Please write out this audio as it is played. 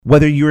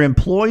Whether your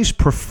employees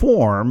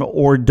perform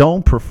or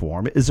don't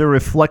perform is a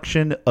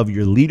reflection of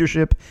your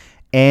leadership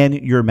and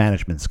your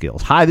management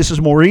skills. Hi, this is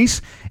Maurice,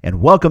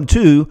 and welcome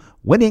to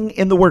Winning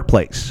in the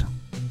Workplace.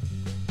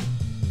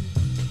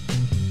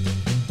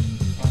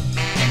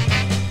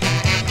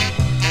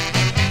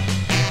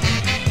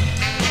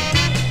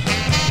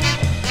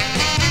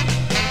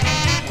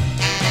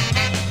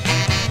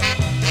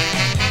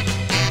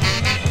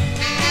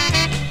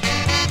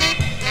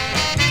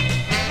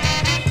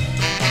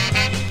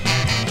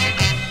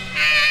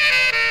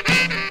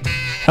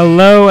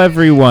 Hello,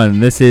 everyone.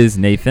 This is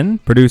Nathan,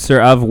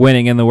 producer of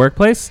Winning in the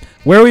Workplace,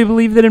 where we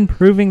believe that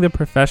improving the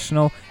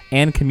professional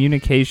and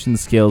communication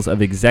skills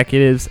of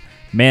executives,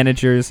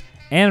 managers,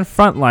 and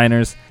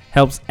frontliners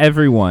helps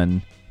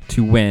everyone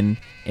to win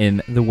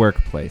in the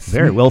workplace.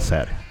 Very well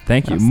said.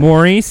 Thank you.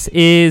 Maurice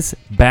is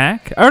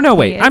back. Oh, no,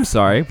 wait. He is. I'm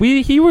sorry.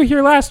 You were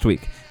here last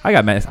week. I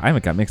got mixed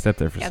up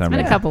there for some It's been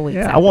reason. a couple weeks.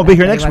 Yeah, I won't be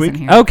here next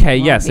week. Okay,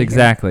 yes,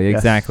 exactly. Yes.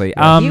 Exactly.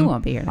 You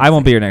won't be here. I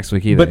won't be here next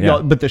week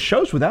either. But the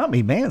shows without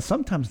me, man,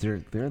 sometimes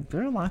they're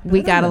a lot.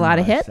 We better got a than lot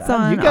of us. hits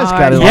on You guys our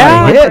got a show.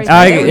 lot of hits.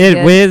 Yeah.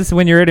 It whiz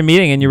when you're at a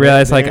meeting and you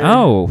realize, like, there.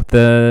 oh,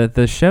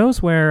 the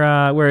shows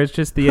where it's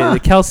just the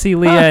Kelsey,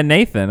 Leah, and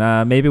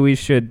Nathan. Maybe we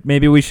should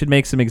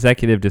make some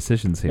executive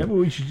decisions here. Maybe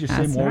we should just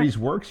say That's Maurice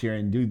works here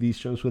and do these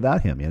shows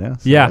without him.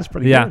 So Yeah, that's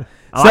pretty yeah. good.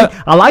 So-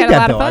 I like We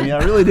that had a lot though. of I fun. mean,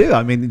 I really do.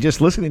 I mean,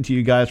 just listening to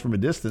you guys from a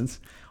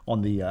distance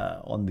on the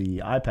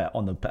iPad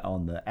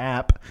on the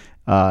app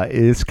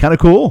is kind of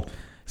cool.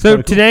 So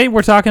Kinda cool. today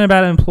we're talking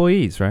about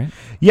employees, right?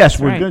 Yes,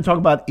 we're right. going to talk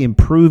about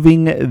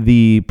improving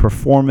the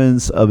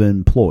performance of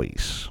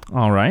employees.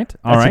 All right.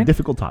 That's a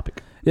difficult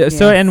topic. Yeah,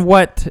 so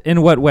Yes.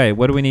 in what way?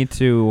 What do we need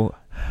to?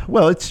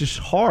 Well, it's just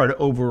hard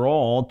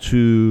overall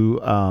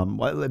to.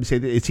 Let me say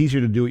that it's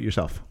easier to do it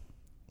yourself.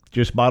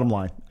 Just bottom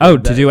line. Oh,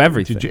 to do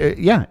everything.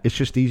 Yeah, it's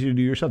just easier to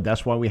do yourself.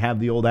 That's why we have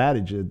the old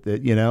adage that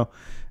If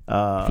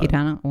you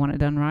don't want it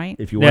done right.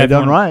 if you want it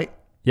done right,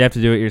 You have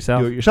to do it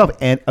yourself. do it yourself.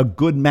 And a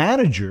good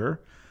manager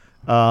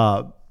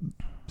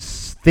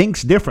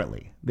thinks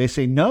differently. They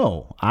say,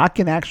 no, I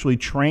can actually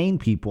train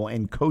people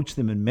and coach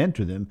them and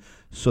mentor them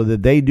so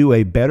that they do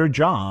a better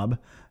job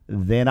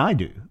than I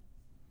do.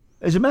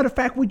 As a matter of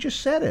fact, we just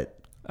said it.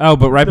 Oh,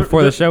 but right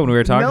before the show when we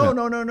were talking.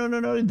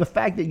 No. The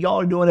fact that y'all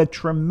are doing a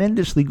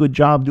tremendously good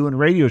job doing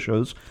radio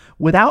shows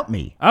without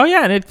me. Oh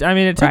yeah, and it took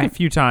a Right.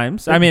 few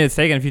times. it's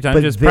taken a few times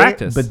just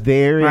practice. But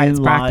therein Right, it's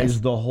lies practice.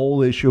 the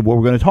whole issue of what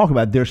we're going to talk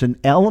about. There's an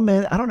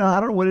element, I don't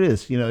know what it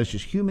is. It's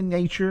just human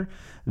nature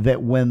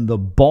that when the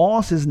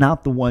boss is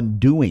not the one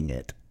doing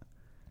it,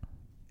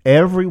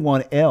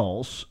 everyone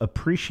else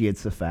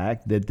appreciates the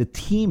fact that the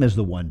team is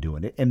the one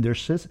doing it. And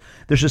there's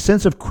a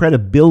sense of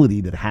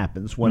credibility that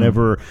happens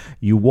whenever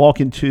you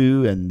walk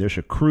into and there's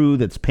a crew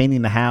that's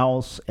painting the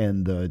house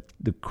and the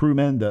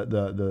crewman,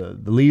 the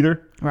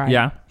leader, Right.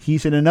 yeah.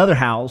 he's in another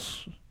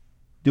house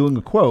doing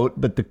a quote,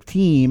 but the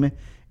team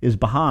is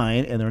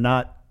behind and they're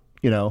not,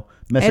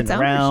 messing It's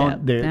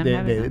around.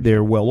 ownership.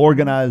 They're well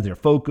organized. They're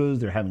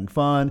focused. They're having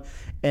fun,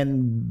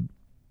 and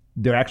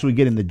they're actually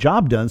getting the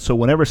job done. So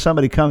whenever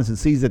somebody comes and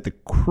sees that the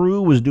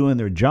crew was doing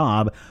their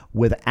job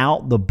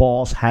without the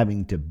boss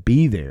having to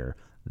be there,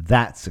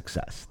 that's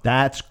success.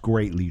 That's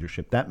great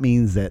leadership. That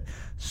means that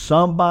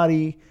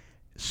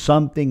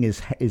something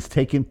is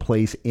taking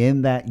place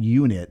in that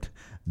unit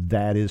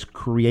that is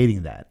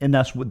creating that. And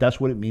that's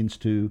what it means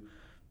to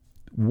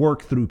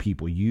work through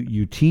people.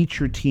 You teach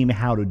your team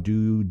how to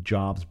do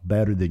jobs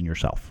better than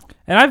yourself.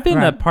 And I've been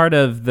a Right. part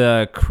of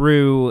the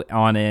crew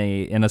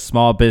in a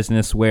small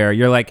business where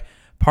you're like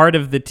part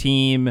of the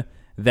team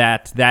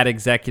that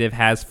executive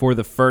has for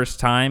the first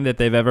time that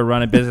they've ever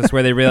run a business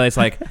where they realize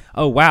like,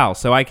 oh wow,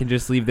 so I can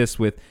just leave this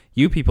with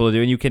you people to do.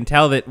 And you can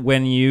tell that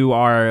when you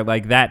are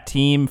like that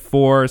team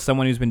for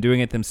someone who's been doing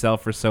it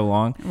themselves for so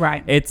long,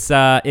 Right. it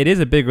is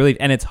a big relief,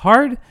 and it's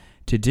hard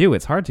to do.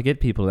 It's hard to get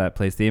people to that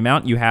place. The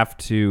amount you have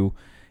to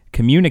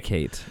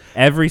communicate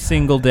every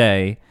single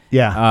day.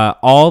 Yeah.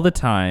 All the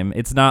time.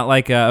 It's not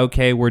like,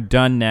 okay, we're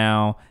done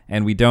now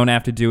and we don't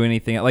have to do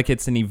anything. Like,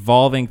 it's an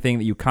evolving thing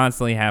that you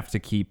constantly have to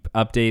keep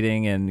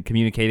updating and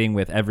communicating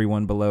with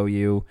everyone below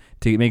you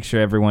to make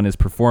sure everyone is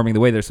performing the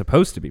way they're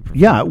supposed to be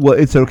performing. Yeah, well,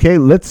 it's okay.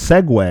 Let's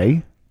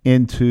segue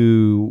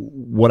into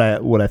what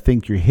I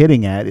think you're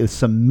hitting at is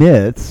some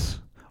myths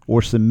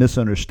or some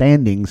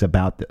misunderstandings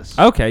about this.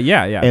 Okay,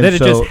 yeah. And That it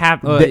so just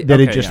happens.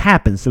 it just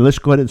happens. So let's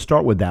go ahead and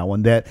start with that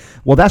one.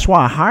 That's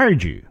why I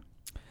hired you.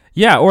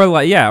 Yeah, or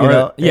like, yeah,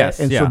 or yes,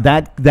 and yeah. so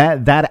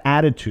that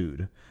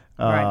attitude,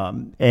 Right.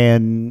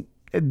 and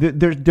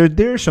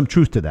there's some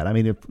truth to that. I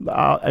mean, if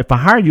I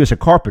hired you as a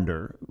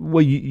carpenter,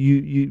 well,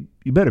 you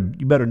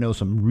better know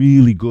some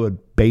really good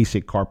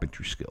basic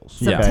carpentry skills.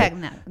 Some Yeah.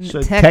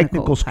 So technical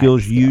technical type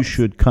skills you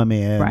should come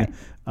in.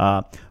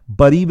 Right.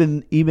 But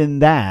even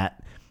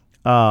that,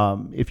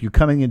 if you're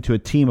coming into a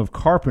team of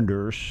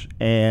carpenters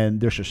and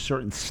there's a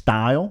certain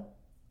style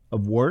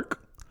of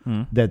work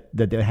that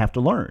they have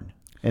to learn.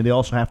 And they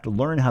also have to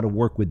learn how to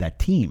work with that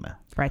team.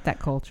 Right, that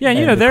culture. Yeah, you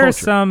And know,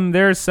 the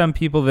there are some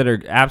people that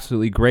are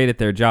absolutely great at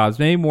their jobs.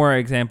 Maybe more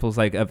examples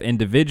like of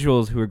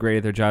individuals who are great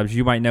at their jobs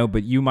you might know,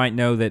 but you might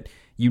know that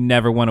you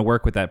never want to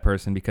work with that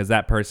person because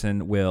that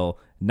person will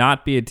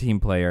not be a team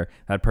player.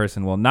 That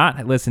person will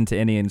not listen to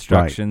any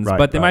instructions,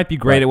 but they might be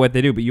great at what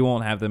they do, but you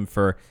won't have them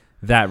for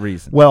that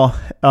reason. Well,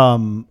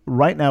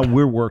 right now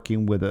we're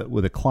working with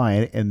a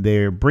client, and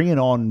they're bringing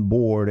on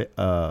board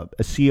a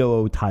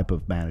COO type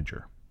of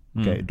manager.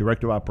 Okay,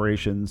 director of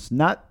operations,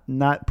 not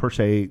per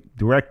se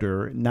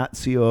director, not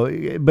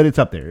COO, but it's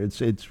up there.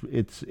 It's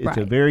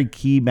a very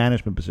key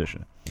management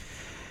position.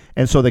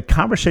 And so the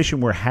conversation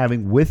we're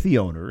having with the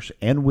owners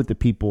and with the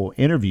people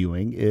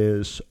interviewing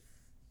is,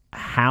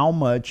 how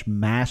much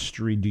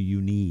mastery do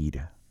you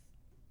need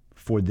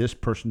for this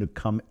person to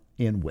come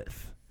in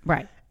with?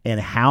 Right. And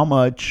how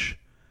much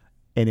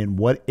and in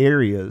what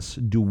areas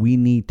do we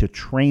need to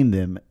train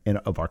them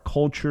of our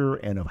culture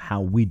and of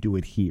how we do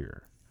it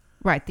here?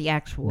 Right, the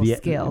actual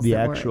skills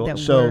that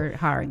we're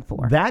hiring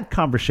for. That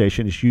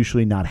conversation is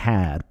usually not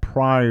had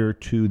prior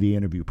to the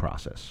interview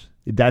process.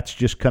 That's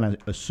just kind of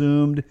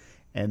assumed,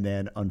 and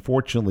then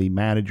unfortunately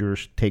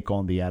managers take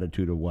on the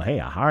attitude of, well, hey,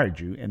 I hired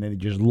you, and then they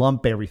just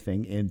lump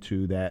everything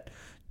into that.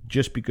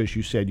 Just because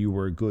you said you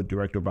were a good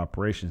director of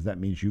operations, that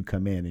means you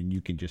come in and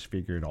you can just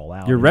figure it all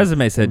out. Your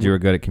resume said you were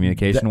good at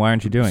communication. Why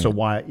aren't you doing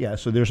it?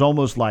 So there's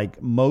almost like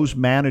most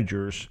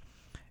managers,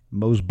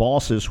 most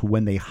bosses, who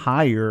when they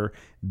hire,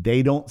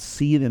 they don't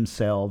see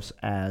themselves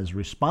as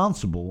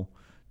responsible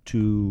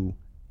to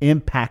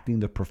impacting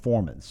the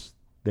performance.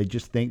 They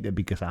just think that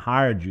because I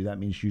hired you, that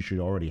means you should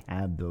already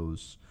have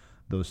those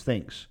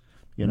things,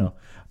 you know.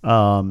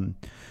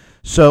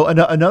 So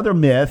another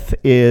myth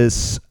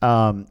is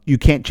you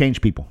can't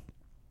change people.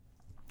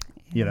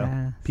 You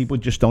know, people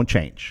just don't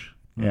change.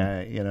 You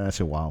know, I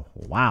said,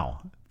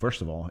 wow.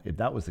 First of all, if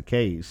that was the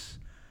case,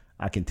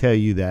 I can tell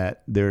you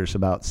that there's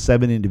about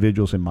 7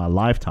 individuals in my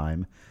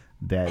lifetime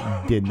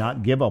that did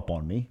not give up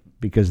on me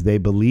because they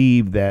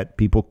believed that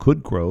people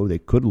could grow, they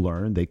could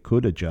learn, they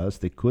could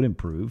adjust, they could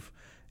improve,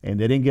 and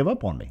they didn't give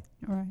up on me.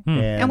 Right.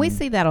 And we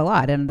see that a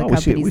lot in the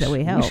companies that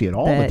we help. We see it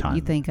all the time.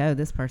 You think, oh,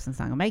 this person's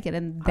not going to make it,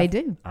 and they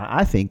do.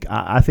 I think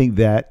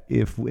that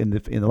if in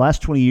the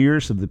last 20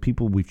 years of the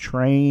people we've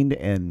trained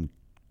and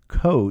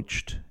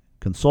coached,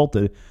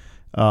 consulted,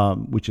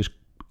 which is,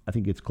 I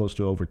think it's close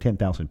to over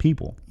 10,000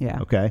 people. Yeah.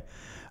 Okay.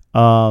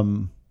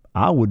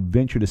 I would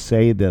venture to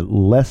say that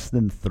less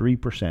than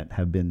 3%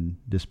 have been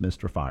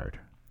dismissed or fired.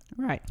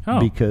 Right.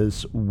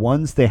 Because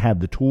once they have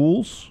the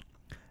tools,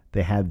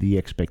 they have the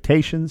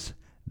expectations,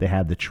 they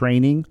have the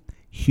training.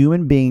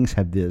 Human beings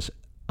have this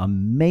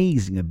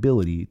amazing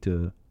ability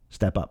to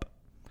step up.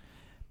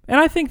 And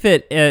I think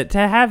that to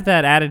have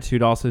that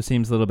attitude also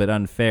seems a little bit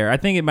unfair. I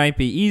think it might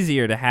be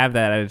easier to have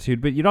that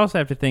attitude, but you'd also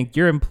have to think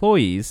your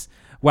employees,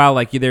 while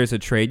like there's a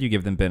trade, you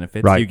give them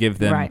benefits, you give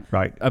them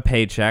a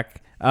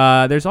paycheck. They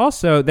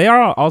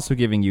are also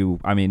giving you,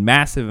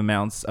 massive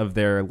amounts of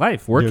their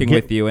life working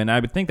with you. And I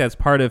would think that's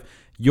part of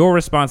your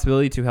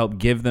responsibility to help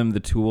give them the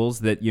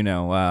tools that, you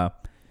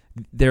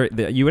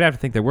would have to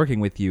think they're working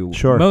with you.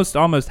 Sure.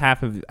 Almost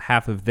half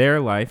of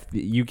their life,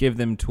 you give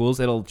them tools.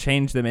 It'll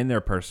change them in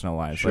their personal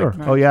lives. Sure.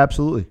 Oh yeah,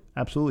 absolutely.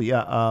 Absolutely.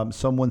 Yeah.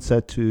 Someone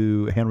said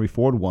to Henry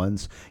Ford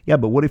once, yeah,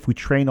 but what if we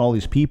train all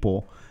these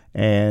people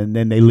and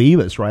then they leave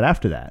us right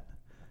after that?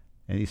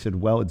 And he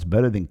said, well, it's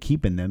better than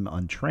keeping them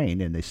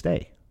untrained and they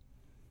stay.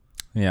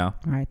 Yeah.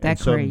 Right.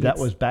 So that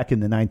was back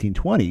in the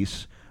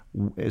 1920s.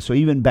 So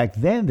even back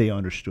then they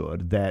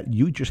understood that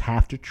you just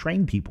have to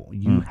train people.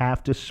 You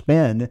have to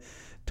spend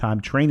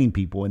time training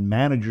people, and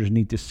managers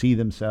need to see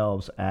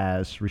themselves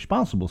as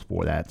responsible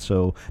for that.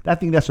 So I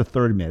think that's a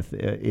third myth.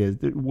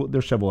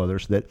 There's several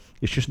others that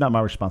it's just not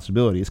my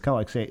responsibility. It's kind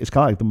of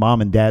like the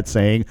mom and dad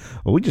saying,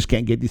 "Well, we just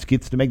can't get these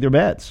kids to make their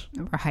beds."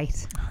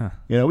 Right.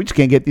 We just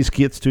can't get these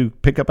kids to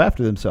pick up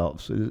after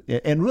themselves.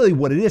 And really,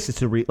 what it is,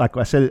 it's like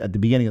I said at the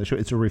beginning of the show,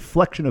 it's a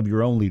reflection of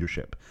your own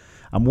leadership.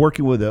 I'm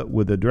working with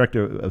a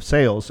director of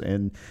sales,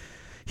 and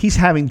he's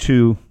having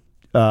to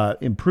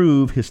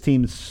improve his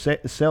team's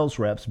sales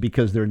reps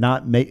because they're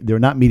not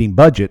meeting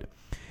budget,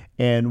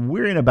 and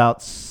we're in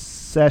about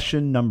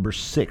session number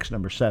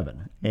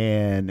 7,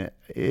 and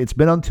it's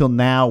been until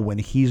now when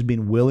he's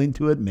been willing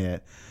to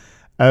admit,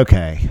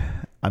 okay,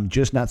 I'm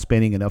just not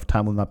spending enough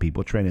time with my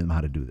people training them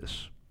how to do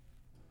this.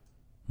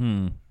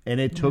 And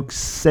it took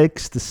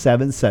 6 to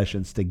 7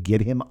 sessions to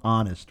get him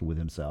honest with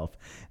himself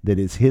that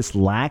is his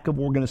lack of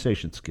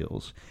organization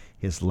skills,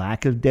 his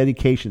lack of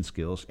dedication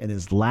skills, and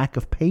his lack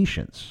of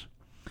patience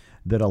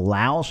that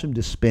allows him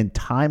to spend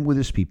time with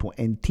his people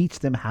and teach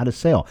them how to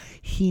sell.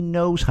 He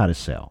knows how to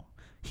sell.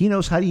 He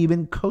knows how to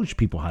even coach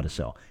people how to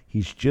sell.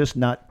 He's just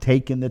not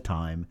taking the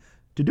time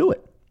to do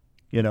it.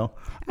 I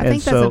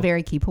think that's a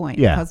very key point.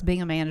 Yeah. Because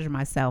being a manager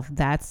myself,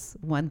 that's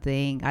one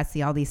thing. I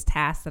see all these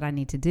tasks that I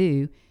need to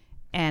do,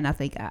 And I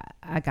think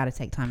I got to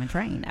take time and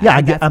train.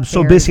 Yeah, I'm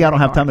so busy I don't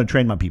have time to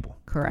train my people.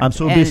 Correct. I'm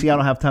so busy I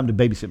don't have time to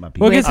babysit my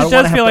people. Well, because it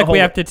does feel like we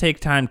have to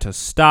take time to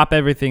stop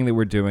everything that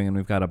we're doing, and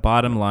we've got a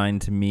bottom line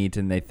to meet,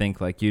 and they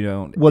think like you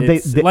don't. Well,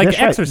 it's like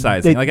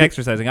exercising.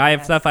 Exercising. I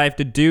have stuff I have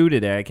to do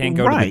today. I can't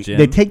go to the gym.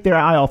 They take their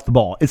eye off the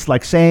ball. It's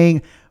like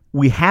saying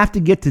we have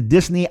to get to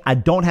Disney. I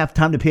don't have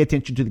time to pay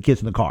attention to the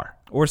kids in the car.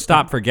 Or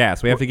stop for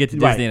gas. We have to get to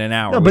Disney in an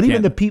hour. No, but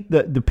even the paying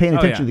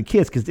attention to the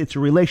kids because it's a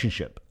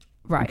relationship.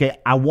 Right. Okay.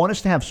 I want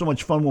us to have so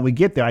much fun when we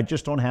get there. I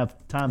just don't have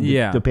time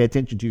to pay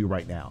attention to you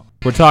right now.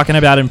 We're talking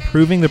about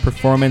improving the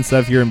performance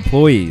of your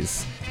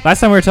employees. Last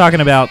time we were talking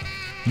about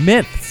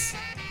myths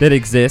that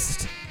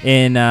exist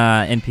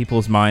in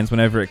people's minds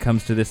whenever it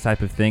comes to this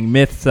type of thing.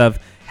 Myths of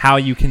how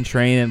you can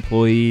train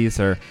employees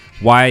or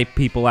why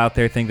people out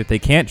there think that they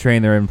can't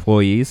train their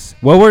employees.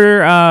 What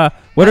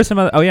are some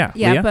other? Oh yeah.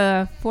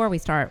 Yeah. Before we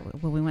start,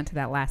 when we went to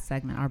that last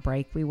segment, our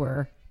break, we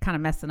were kind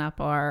of messing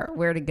up our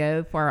where to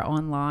go for our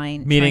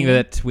online meaning training.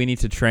 That we need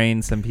to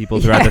train some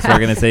people throughout this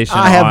organization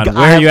on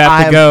where you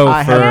have to go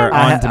for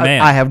on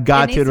demand. I have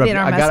got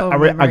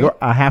to.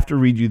 I have to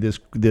read you this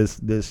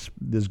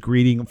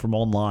greeting from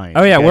online.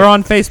 Oh yeah, okay? We're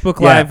on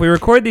Facebook Live. We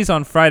record these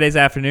on Fridays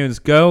afternoons.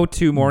 Go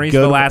to Maurice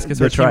Velasquez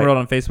or Team World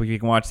on Facebook. You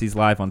can watch these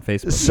live on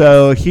Facebook.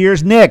 So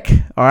here's Nick.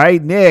 All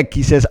right, Nick.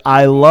 He says,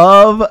 "I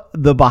love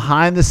the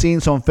behind the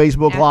scenes on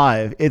Facebook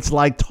Live. It's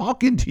like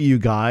talking to you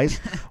guys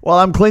while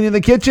I'm cleaning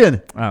the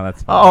kitchen." Oh,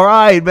 that's fun. All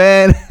right,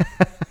 man.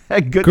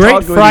 Good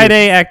Great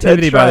Friday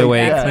activity, by the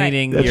way,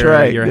 cleaning your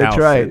house. That's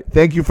right.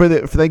 Thank you for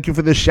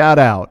the shout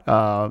out.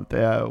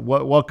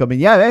 Welcome. And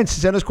man,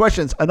 send us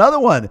questions. Another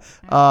one.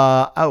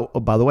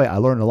 By the way, I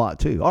learned a lot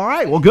too. All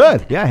right. Well,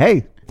 good. Yeah.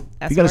 Hey.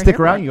 If you got to stick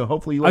around,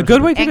 hopefully you learn a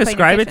good way to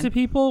describe it to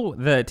people,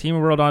 the Team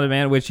World On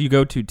Demand, which you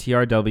go to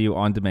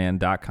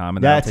trwondemand.com.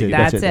 And that's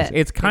it.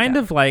 It's kind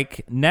of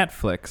like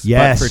Netflix,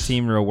 but for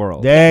Team Real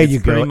World. There you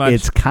go.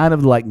 It's kind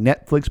of like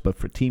Netflix, but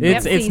for Team Real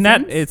World.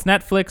 It's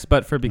Netflix,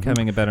 but for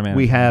becoming a better man.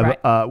 We have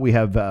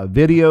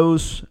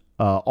videos,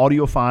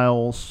 audio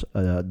files,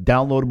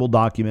 downloadable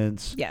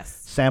documents,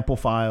 sample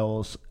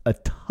files, a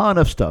ton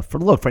of stuff. For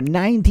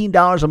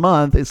 $19 a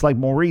month, it's like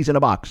Maurice in a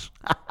box.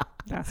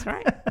 That's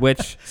right.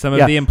 Which some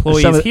of the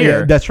employees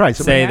here that's right.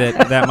 say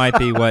that might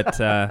be what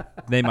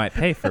they might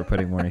pay for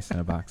putting Maurice in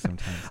a box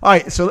sometimes. All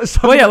right, so let's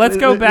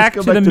go back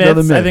to the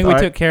myths. I think we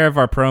took care of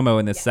our promo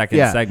in this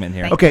second segment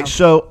here. Okay,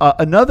 so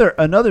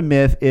another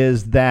myth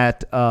is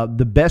that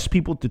the best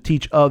people to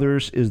teach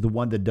others is the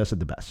one that does it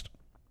the best.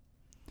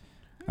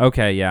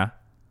 Okay, yeah.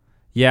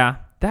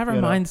 That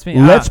reminds me.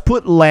 Let's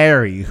put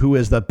Larry, who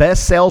is the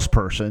best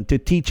salesperson, to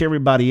teach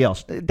everybody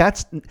else.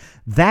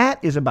 That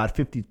is about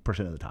 50%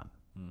 of the time.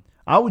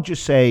 I would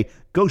just say,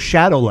 go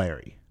shadow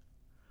Larry.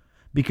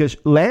 Because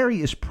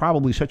Larry is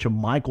probably such a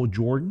Michael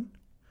Jordan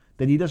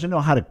that he doesn't know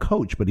how to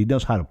coach, but he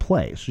knows how to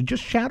play. So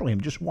just shadow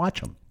him. Just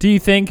watch him. Do you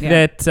think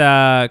that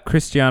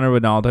Cristiano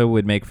Ronaldo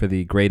would make for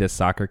the greatest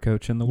soccer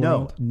coach in the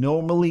world?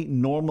 No.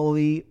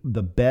 Normally,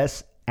 the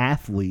best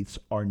athletes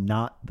are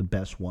not the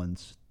best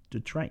ones to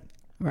train.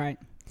 Right.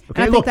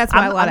 Okay, I think that's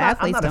why a lot of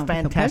athletes don't. I'm not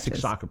a fantastic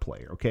soccer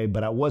player, okay?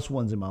 But I was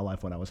once in my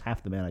life when I was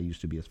half the man I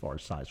used to be as far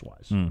as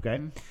size-wise, okay?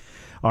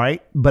 All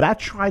right? But I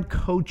tried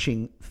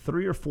coaching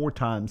 3 or 4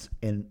 times,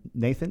 and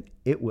Nathan,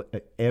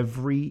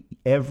 every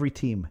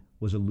team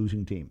was a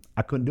losing team.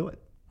 I couldn't do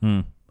it.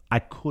 I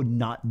could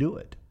not do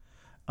it.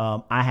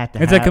 I had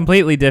to. It's a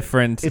completely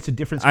different. It's a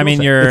different. I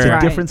mean, it's a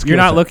different. You're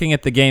not looking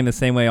at the game the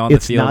same way on the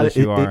field as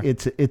you are.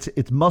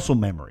 It's muscle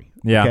memory.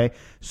 Yeah. Okay.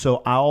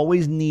 So I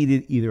always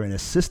needed either an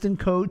assistant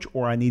coach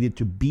or I needed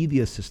to be the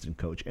assistant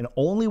coach, and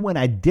only when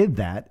I did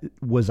that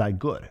was I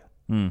good,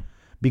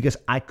 because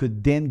I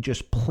could then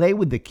just play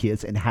with the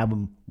kids and have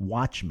them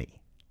watch me,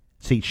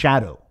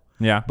 shadow.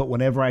 Yeah. But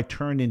whenever I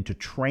turned into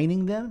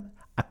training them,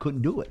 I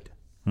couldn't do it.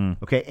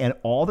 Okay. And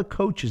all the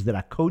coaches that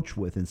I coached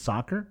with in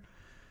soccer,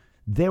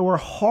 they were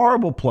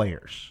horrible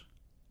players,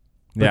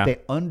 but they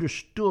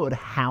understood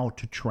how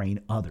to train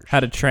others.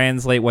 How to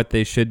translate what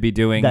they should be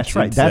doing. That's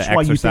right. That's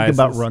why you think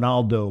about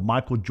Ronaldo,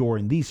 Michael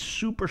Jordan, these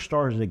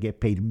superstars that get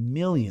paid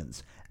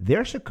millions.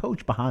 There's a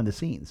coach behind the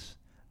scenes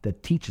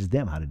that teaches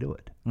them how to do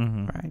it.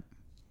 Right.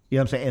 You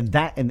know what I'm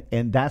saying?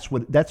 And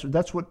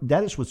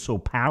that is what's so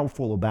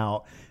powerful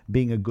about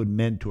being a good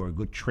mentor, a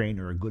good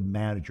trainer, a good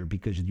manager,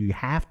 because you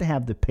have to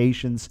have the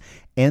patience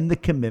and the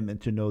commitment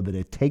to know that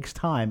it takes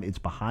time. It's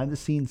behind the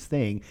scenes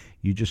thing.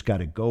 You just got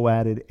to go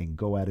at it and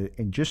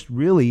just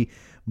really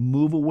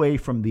move away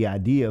from the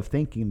idea of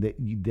thinking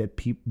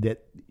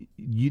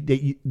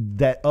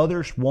that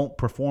others won't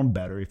perform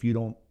better if you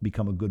don't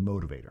become a good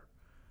motivator.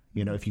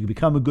 You know, if you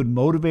become a good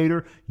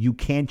motivator, you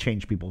can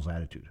change people's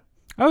attitude.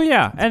 Oh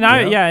yeah,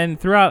 and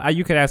throughout,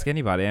 you could ask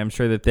anybody. I'm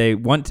sure that they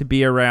want to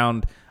be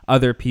around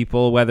other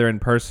people, whether in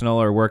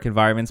personal or work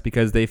environments,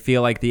 because they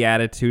feel like the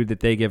attitude that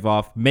they give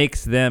off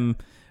makes them.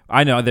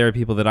 I know there are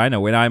people that I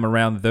know when I'm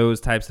around those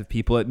types of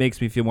people, it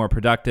makes me feel more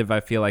productive. I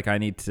feel like I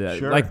need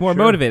to more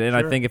motivated, and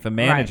I think if a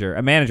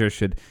manager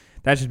should.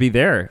 that should be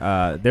their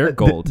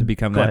goal to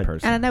become that ahead.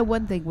 person. And I know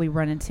one thing we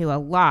run into a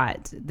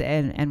lot,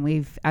 and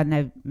I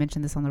know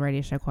mentioned this on the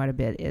radio show quite a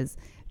bit, is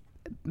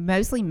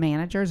mostly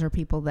managers or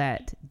people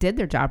that did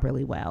their job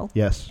really well.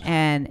 Yes.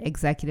 And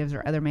executives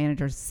or other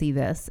managers see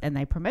this and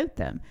they promote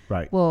them.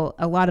 Right. Well,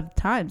 a lot of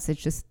times it's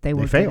just they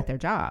weren't good at their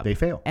job. They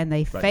fail. And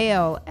they Right.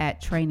 fail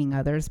at training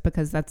others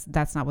because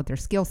that's not what their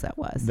skill set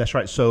was. That's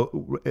right.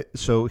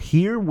 So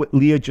here, what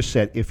Leah just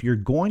said, if you're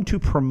going to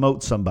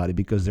promote somebody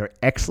because they're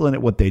excellent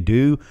at what they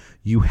do,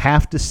 you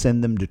have to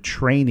send them to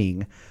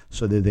training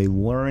so that they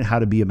learn how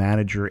to be a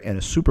manager and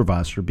a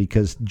supervisor,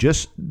 because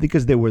just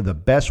because they were the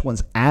best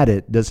ones at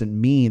it doesn't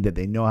mean that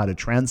they know how to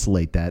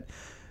translate that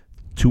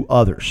to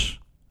others.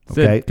 It's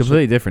Okay. a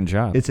completely different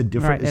job. It's a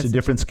different, Right, it's a it's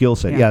different skill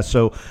set. yeah. Yeah.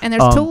 So, And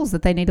there's tools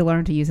that they need to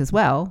learn to use as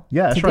well.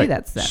 yeah, that's to right. do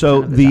that stuff.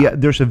 So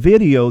there's a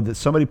video that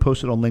somebody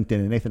posted on LinkedIn,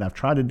 and Nathan, I've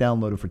tried to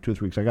download it for 2 or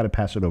 3 weeks. I got to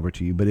pass it over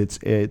to you, but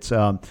it's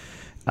of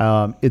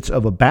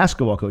a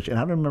basketball coach, and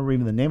I don't remember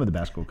even the name of the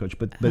basketball coach,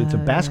 but it's a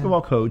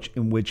basketball coach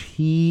in which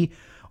he,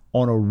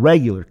 on a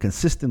regular,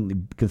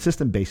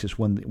 consistent basis,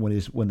 when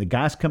the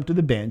guys come to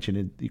the bench,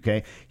 and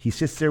he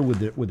sits there with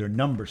their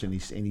numbers, and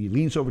he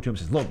leans over to him and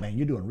says, "Look, man,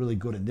 you're doing really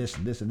good in this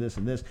and this and this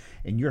and this,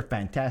 and you're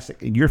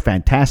fantastic,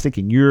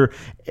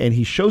 and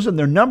he shows them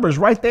their numbers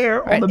right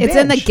there on the bench. It's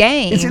in the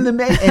game. It's in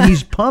the and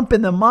he's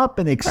pumping them up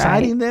and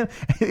exciting them.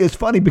 It's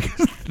funny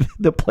because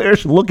the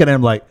players look at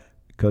him like,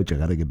 "Coach, I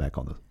got to get back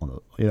on the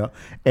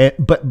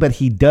but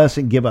he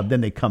doesn't give up.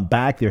 Then they come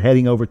back. They're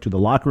heading over to the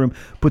locker room,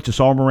 puts his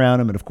arm around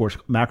him, and of course,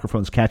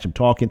 microphones catch him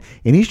talking,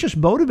 and he's just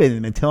motivating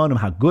them and telling them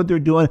how good they're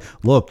doing.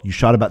 Look, you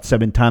shot about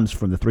 7 times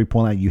from the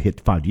 3-point line. You hit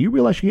 5. Do you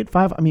realize you hit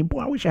 5? I mean,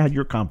 boy, I wish I had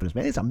your confidence,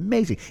 man. It's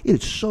amazing.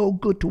 It is so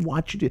good to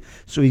watch you do."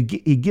 So he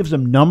gives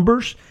them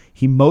numbers.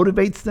 He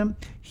motivates them.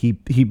 He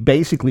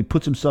basically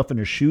puts himself in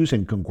their shoes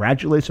and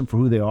congratulates them for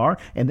who they are,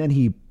 and then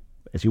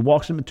as he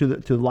walks him into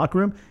the locker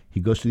room, he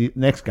goes to the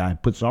next guy,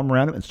 puts his arm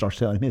around him, and starts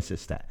telling him his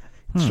stat.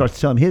 Starts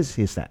telling him his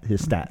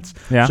stats.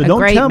 Yeah. So A don't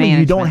great tell me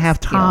you don't management have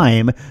skill.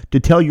 time to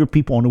tell your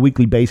people on a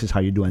weekly basis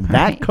how you're doing. Right.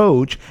 That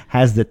coach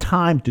has the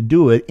time to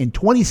do it in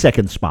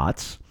 20-second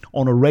spots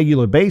on a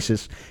regular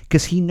basis,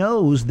 because he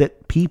knows that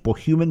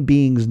human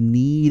beings,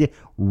 need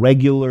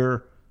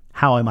regular,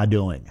 "How am I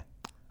doing?"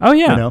 Oh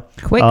yeah. You know?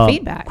 Quick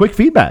feedback. Quick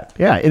feedback.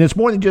 Yeah. And it's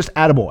more than just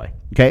attaboy.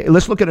 Okay.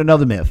 Let's look at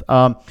another myth.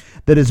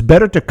 That it's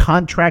better to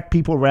contract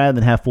people rather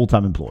than have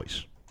full-time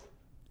employees.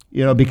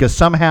 Because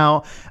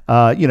somehow,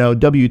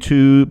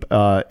 W-2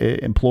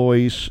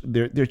 employees,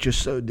 they're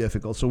just so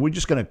difficult. So we're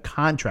just going to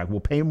contract. We'll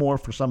pay more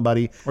for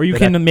somebody. Or you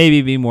can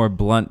maybe be more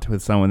blunt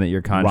with someone that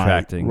you're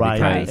contracting.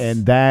 Right. because-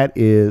 And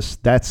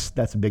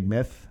that's a big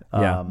myth.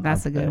 Yeah.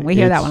 That's a good one. We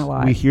hear that one a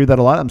lot. We hear that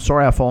a lot. I'm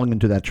sorry I've fallen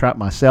into that trap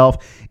myself.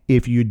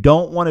 If you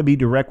don't want to be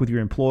direct with your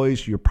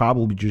employees, you're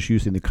probably just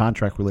using the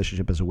contract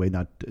relationship as a way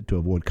not to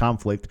avoid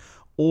conflict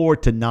or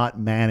to not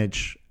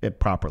manage it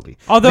properly.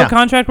 Although Now-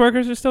 contract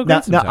workers are still good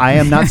Now, sometimes. I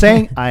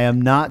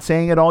am not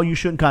saying at all you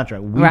shouldn't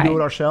contract. We Right. do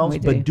it ourselves, We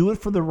do. but do it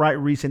for the right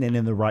reason and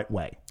in the right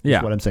way. Yeah.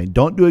 That's what I'm saying.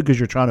 Don't do it because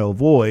you're trying to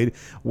avoid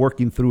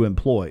working through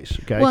employees.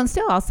 Okay. Well, and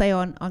still, I'll say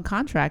on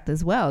contract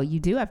as well,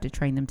 you do have to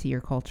train them to your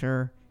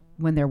culture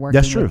when they're working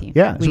That's true. with you.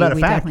 Yeah. As a matter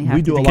of fact, definitely have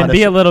we to do a It lot can of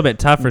be a little bit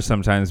tougher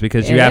sometimes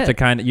because you It have is.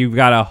 to you've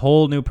got a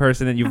whole new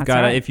person that you've That's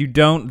got to, right. if you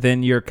don't,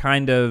 then you're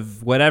kind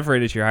of whatever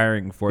it is you're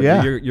hiring for.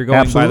 Yeah, You're going by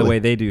absolutely. the way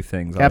they do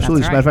things.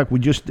 Absolutely. As a That's matter of fact, we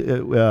just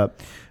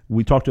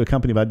we talked to a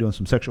company about doing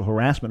some sexual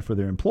harassment for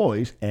their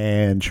employees,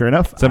 and sure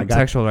enough, Some I got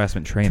sexual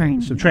harassment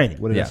training. some training.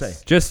 What did Yes. I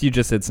say? You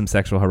just said some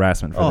sexual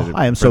harassment for Oh, the,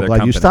 I am for so their glad you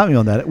company. stopped me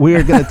on that. We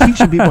are going to teach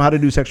people how to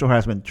do sexual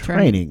harassment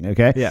training.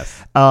 Okay.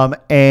 Yes. I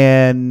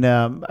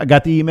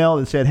got the email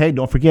that said, "Hey,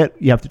 don't forget,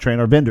 you have to train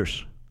our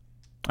vendors."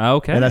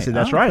 Okay. And I said,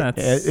 "That's Oh, right."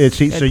 that's-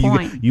 So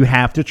point. you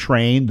have to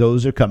train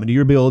those that are coming to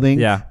your building,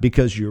 Yeah.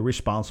 because you're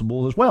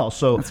responsible as well.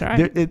 So That's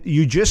right.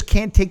 you just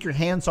can't take your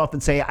hands off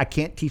and say, "I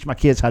can't teach my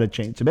kids how to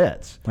change the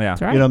beds." Yeah.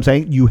 That's right. You know what I'm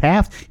saying? You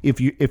have,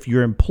 if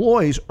your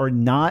employees are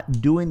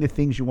not doing the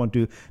things you want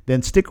to do,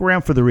 then stick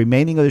around for the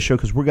remaining of the show,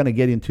 because we're going to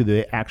get into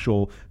the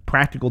actual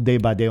practical day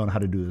by day on how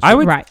to do this. I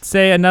would Right.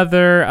 say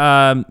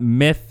another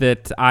myth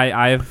that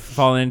I've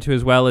fallen into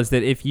as well is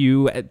that if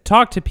you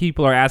talk to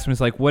people or ask them,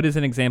 it's like, what is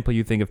an example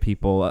you think of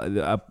people,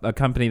 a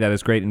company that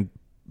is great in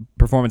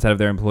performance out of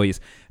their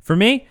employees? For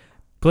me,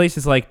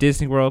 places like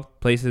Disney World,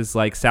 places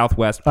like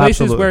Southwest,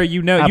 places Absolutely. where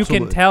you can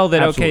Absolutely. tell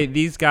that, Absolutely. okay,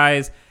 these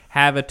guys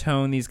have a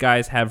tone, these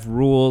guys have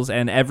rules,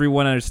 and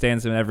everyone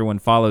understands them and everyone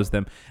follows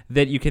them,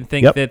 that you can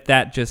think Yep.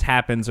 that just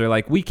happens, or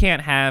like, we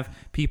can't have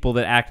people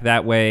that act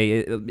that way.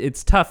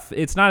 It's tough.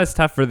 It's not as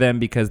tough for them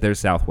because they're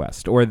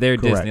Southwest or they're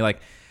Correct. Disney.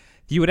 Like,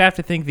 you would have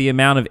to think the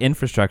amount of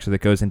infrastructure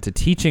that goes into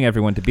teaching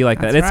everyone to be like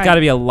that. That's It's right. got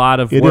to be a lot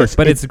of It work, is.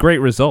 but it's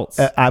great results.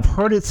 I've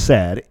heard it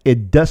said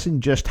it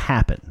doesn't just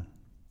happen,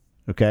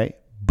 okay?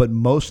 But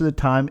most of the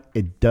time,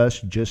 it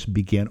does just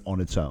begin on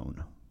its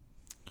own.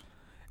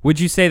 Would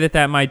you say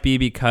that might be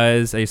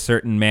because a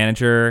certain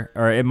manager,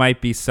 or it might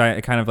be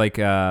kind of like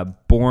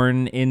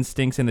born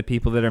instincts in the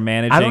people that are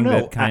managing? I don't know.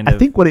 That kind I of,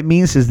 think what it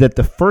means is that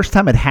the first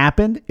time it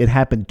happened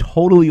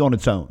totally on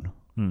its own.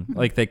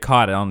 Like they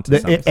caught on to They-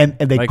 something.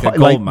 and they like caught, a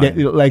gold mine.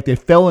 like they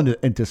fell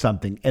into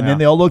something, and Yeah. then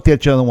they all looked at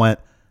each other and went,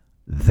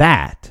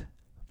 "That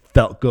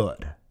felt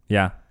good.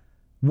 Yeah.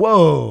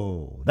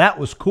 Whoa, that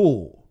was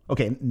cool."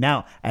 Okay,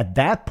 now at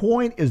that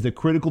point is the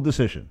critical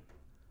decision.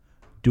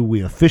 Do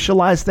we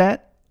officialize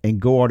that and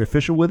go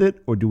artificial with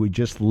it, or do we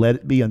just let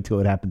it be until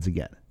it happens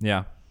again?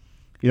 Yeah.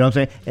 You know what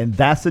I'm saying? And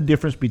that's the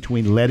difference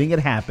between letting it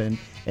happen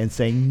and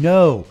saying,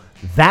 no,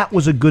 that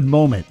was a good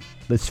moment.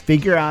 Let's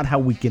figure out how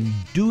we can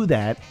do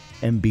that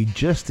and be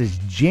just as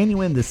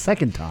genuine the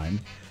second time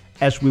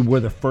as we were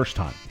the first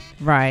time.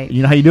 Right.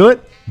 You know how you do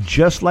it?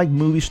 Just like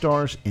movie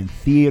stars and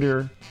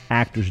theater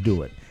actors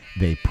do it.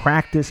 They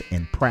practice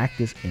and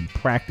practice and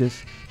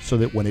practice so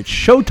that when it's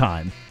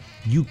showtime,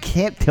 you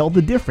can't tell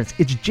the difference.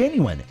 It's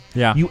genuine.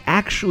 Yeah. You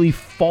actually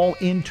fall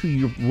into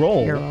your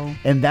role. Your role.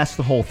 And that's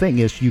the whole thing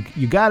is you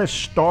got to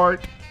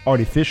start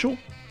artificial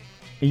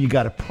and you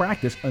got to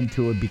practice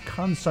until it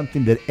becomes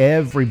something that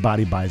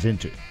everybody buys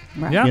into.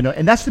 Right. Yeah. You know,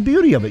 and that's the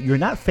beauty of it. You're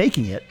not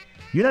faking it.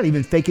 You're not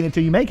even faking it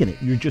till you're making it.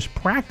 You're just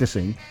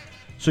practicing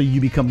so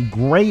you become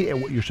great at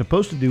what you're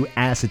supposed to do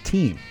as a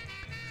team.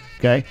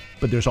 Okay?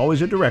 But there's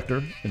always a director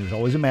and there's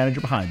always a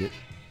manager behind it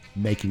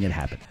making it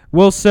happen.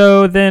 Well,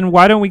 so then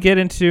why don't we get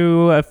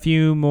into a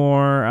few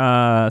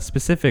more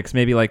specifics?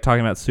 Maybe like talking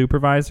about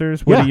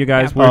supervisors. What Yeah. do you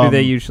guys? Yeah. Where do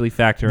they usually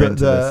factor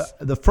into this?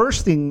 The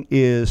first thing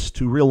is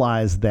to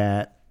realize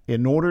that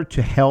in order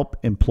to help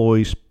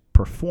employees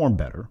perform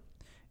better,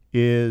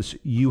 is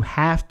you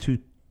have to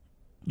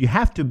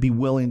be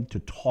willing to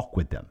talk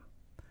with them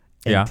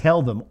and Yeah.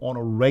 tell them on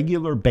a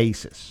regular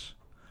basis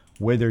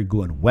where they're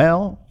doing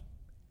well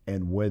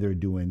and where they're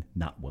doing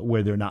not well,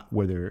 where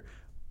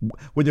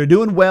they're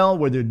doing well,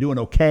 where they're doing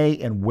okay,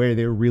 and where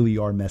they really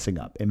are messing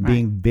up, and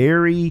being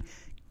very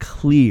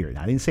clear.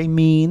 I didn't say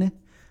mean;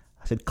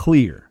 I said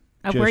clear.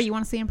 Of where you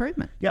want to see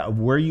improvement. Yeah,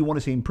 where you want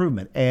to see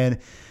improvement. And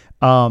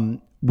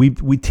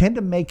we tend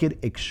to make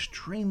it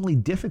extremely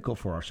difficult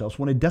for ourselves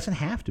when it doesn't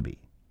have to be.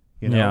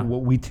 You know, Yeah.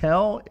 what we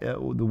tell,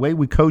 the way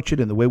we coach it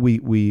and the way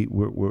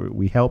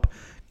we help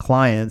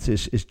clients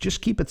is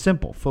just keep it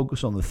simple.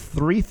 Focus on the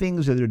 3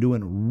 things that they're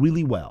doing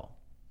really well.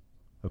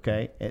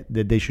 Okay,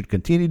 that they should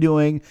continue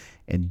doing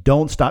and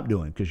don't stop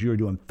doing because you're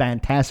doing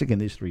fantastic in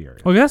these 3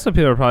 areas. Well, that's what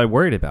people are probably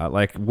worried about.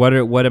 Like, what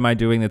am I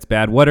doing that's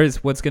bad? What's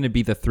going to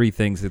be the 3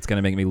 things that's going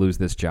to make me lose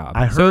this job?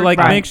 I So, heard- like,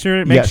 Right. make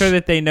sure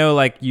that they know,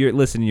 like,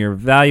 you're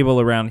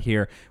valuable around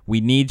here.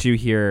 We need you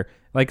here.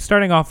 Like,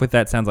 starting off with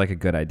that sounds like a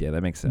good idea.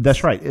 That makes sense.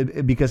 That's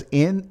right, because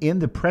in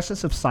the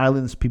presence of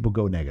silence, people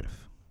go negative.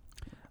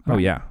 Oh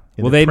yeah.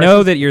 In Well, the they know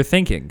presence- that you're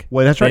thinking.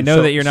 Well, that's right. They know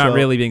So- that you're not so-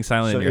 really being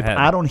silent so in your if head.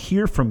 I don't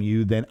hear from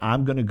you, then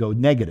I'm going to go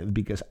negative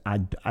because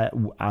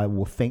I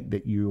will think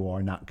that you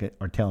are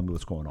telling me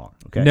what's going on.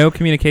 Okay. No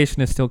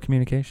communication is still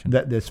communication.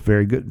 That's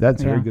very good.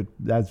 That's very Yeah. good.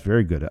 That's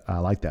very good. I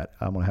like that.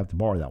 I'm going to have to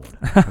borrow that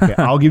one. Okay.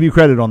 I'll give you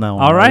credit on that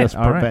one. All right, That's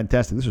all right.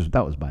 fantastic.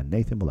 That was by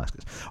Nathan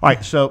Velasquez. All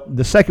right. So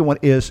the second one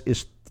is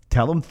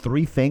tell them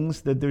 3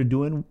 things that they're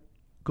doing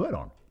good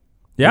on.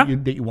 Yeah.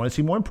 That you want to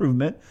see more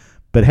improvement,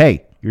 but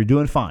hey, you're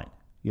doing fine.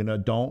 You know,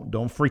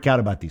 don't freak out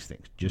about these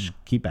things. Just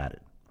keep at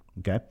it.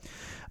 Okay.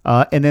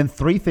 And then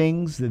 3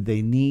 things that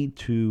they need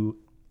to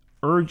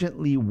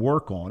urgently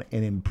work on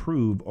and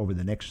improve over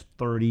the next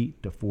 30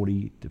 to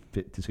 40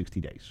 to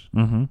 60 days.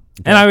 Mm-hmm.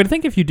 And I would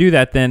think if you do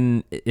that,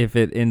 then if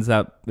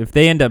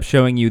they end up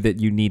showing you that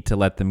you need to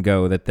let them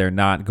go, that they're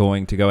not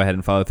going to go ahead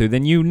and follow through,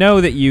 then you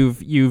know that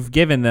you've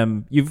given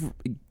them,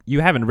 you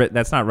haven't written,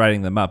 that's not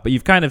writing them up, but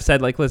you've kind of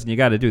said like, listen, you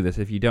got to do this.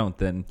 If you don't,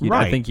 then I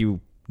Right. think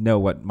you know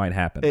what might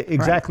happen.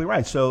 Exactly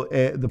right. So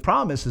the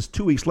problem is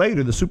 2 weeks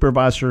later, the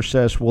supervisor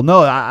says, well,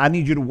 no, I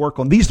need you to work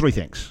on these 3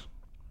 things.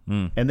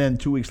 And then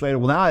 2 weeks later,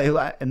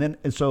 and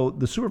so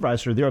the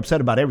supervisor, they're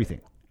upset about everything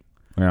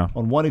Yeah.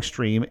 on one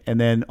extreme. And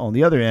then on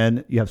the other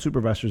end, you have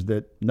supervisors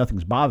that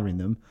nothing's bothering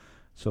them.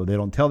 So they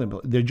don't tell them,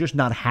 they're just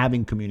not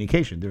having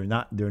communication.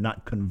 They're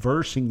not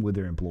conversing with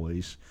their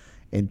employees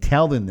and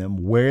telling them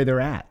where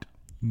they're at.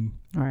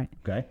 All right.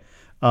 Okay.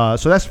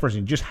 So that's the first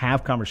thing. Just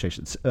have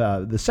conversations.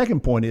 The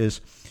second point is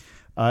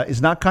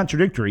not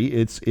contradictory.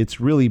 It's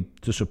really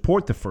to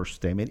support the first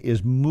statement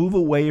is move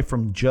away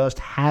from just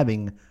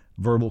having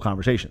verbal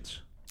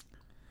conversations.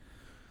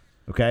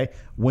 Okay.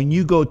 When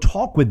you go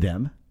talk with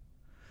them,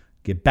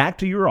 get back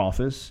to your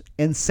office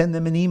and send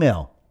them an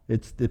email.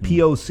 It's the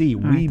POC.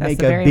 All right, We that's make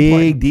very a big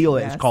important. deal.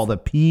 Yes. It's called a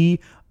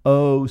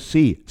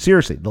POC.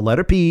 Seriously, the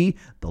letter P,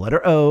 the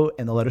letter O,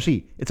 and the letter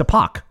C. It's a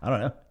POC. I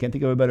don't know. Can't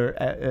think of a better.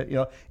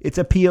 It's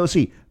a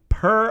POC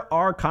per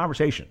our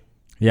conversation.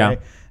 Yeah.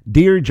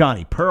 Dear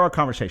Johnny, per our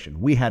conversation,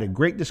 we had a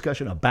great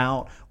discussion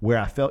about where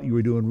I felt you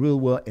were doing real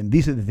well, and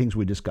these are the things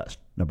we discussed.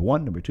 Number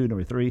 1, number 2,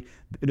 number 3.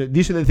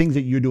 These are the things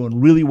that you're doing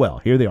really well.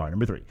 Here they are.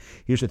 Number 3.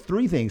 Here's the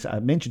 3 things I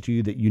mentioned to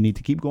you that you need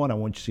to keep going. I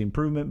want you to see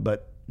improvement,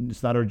 but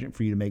it's not urgent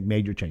for you to make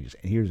major changes.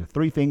 And here's the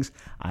 3 things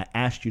I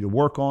asked you to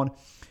work on.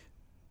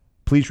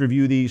 Please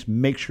review these.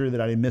 Make sure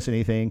that I didn't miss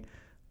anything.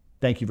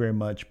 Thank you very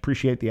much.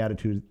 Appreciate the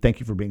attitude.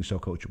 Thank you for being so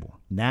coachable.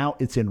 Now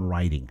it's in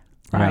writing.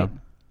 Right.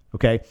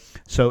 Okay.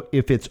 So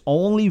if it's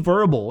only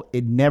verbal,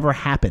 it never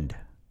happened.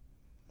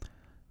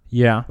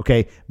 Yeah.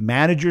 Okay,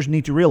 managers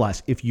need to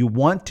realize if you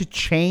want to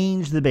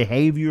change the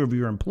behavior of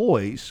your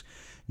employees,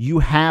 you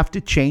have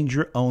to change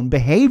your own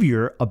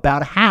behavior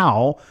about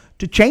how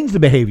to change the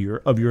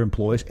behavior of your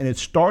employees. And it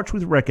starts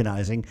with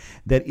recognizing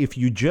that if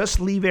you just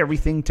leave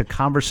everything to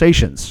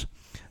conversations,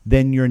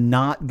 then you're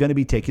not going to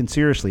be taken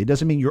seriously. It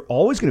doesn't mean you're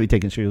always going to be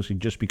taken seriously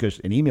just because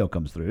an email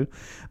comes through.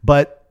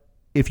 But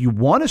if you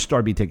want to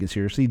start being taken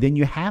seriously, then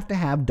you have to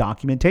have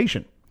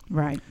documentation.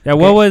 Right. Yeah.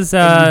 What was?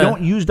 And you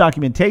don't use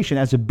documentation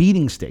as a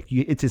beating stick.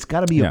 It's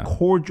got to be a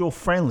cordial,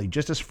 friendly,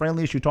 just as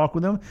friendly as you talk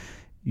with them.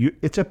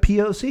 It's a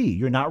POC.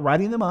 You're not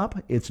writing them up.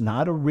 It's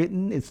not a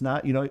written. It's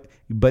not,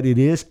 but it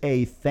is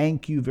a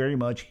thank you very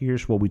much.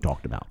 Here's what we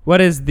talked about.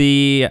 What is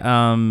the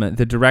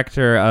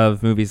director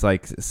of movies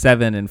like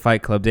Seven and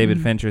Fight Club,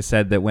 David Fincher,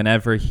 said that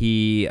whenever if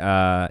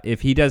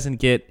he doesn't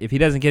get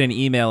an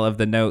email of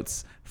the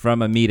notes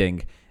from a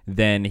meeting,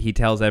 then he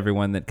tells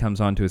everyone that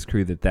comes onto his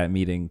crew that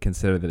meeting,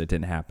 consider that it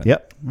didn't happen.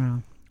 Yep.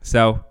 Wow.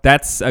 So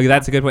that's a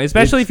good point,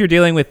 especially if you're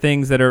dealing with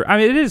things that are,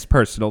 it is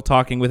personal,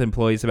 talking with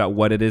employees about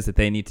what it is that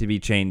they need to be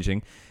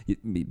changing.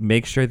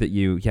 Make sure that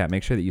you send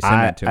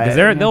that to them,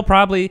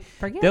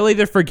 because they'll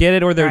either forget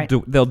it or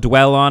they'll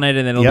dwell on it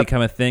and then it'll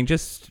become a thing.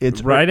 Just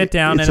write it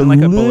down. It's in like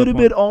a bullet little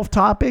bit point. off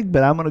topic,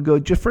 but I'm going to go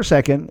just for a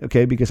second,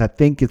 okay, because I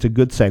think it's a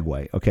good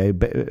segue, okay,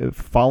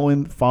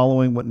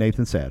 following what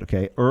Nathan said,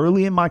 okay.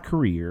 Early in my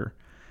career,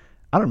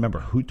 I don't remember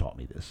who taught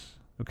me this,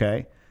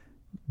 okay,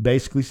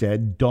 basically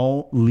said,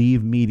 don't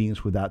leave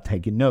meetings without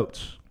taking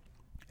notes.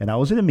 And I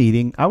was in a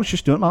meeting. I was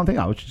just doing my own thing.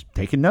 I was just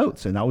taking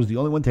notes, and I was the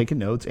only one taking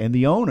notes. And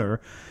the owner,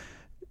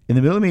 in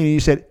the middle of the meeting, he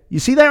said, you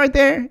see that right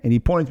there? And he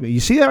pointed to me. You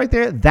see that right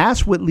there?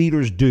 That's what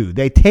leaders do.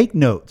 They take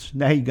notes.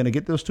 Now, you going to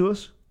get those to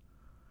us?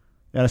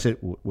 And I said,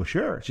 well,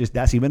 sure. It's just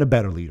that's even a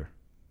better leader,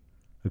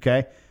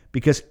 okay?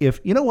 Because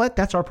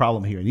that's our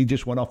problem here. And he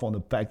just went off on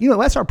the fact,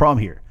 that's our problem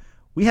here.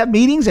 We have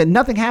meetings and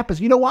nothing happens.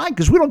 You know why?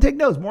 Because we don't take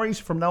notes. Maurice,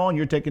 from now on,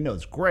 you're taking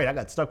notes. Great. I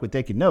got stuck with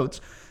taking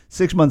notes.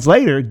 6 months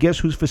later, guess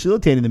who's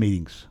facilitating the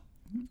meetings?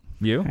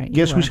 You. Right,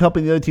 Guess who's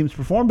helping the other teams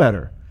perform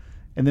better?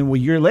 And then a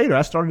year later,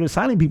 I started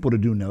assigning people to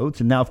do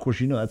notes. And now, of course,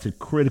 that's a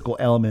critical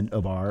element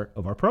of our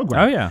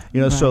program. Oh, yeah.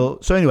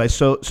 Right.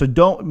 So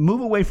don't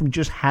move away from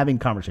just having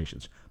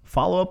conversations.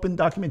 Follow up in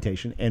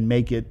documentation and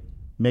make it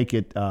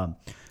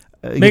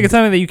Make it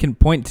something that you can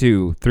point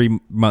to 3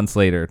 months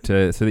later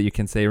so that you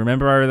can say,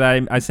 remember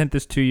that I sent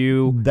this to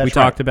you. We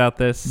talked about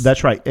this.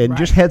 That's right. And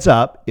just heads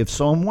up, if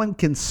someone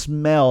can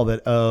smell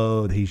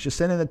that, he's just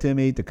sending it to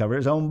me to cover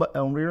his own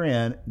rear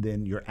end,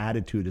 then your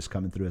attitude is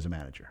coming through as a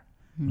manager.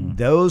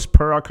 Those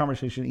per our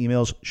conversation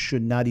emails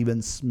should not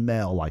even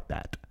smell like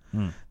that.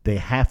 They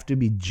have to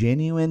be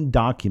genuine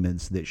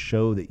documents that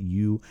show that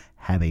you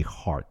have a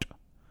heart.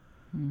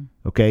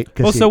 Okay.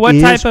 Well, so what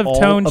type of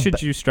tone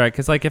should you strike?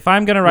 Because if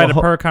I'm going to write a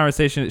per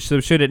conversation, so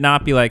should it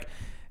not be like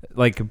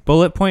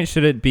bullet point?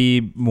 Should it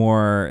be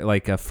more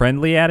like a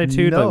friendly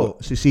attitude? No.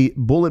 See,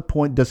 bullet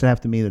point doesn't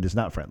have to mean that it's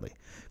not friendly.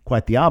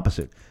 Quite the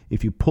opposite.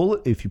 If you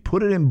put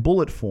it in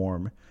bullet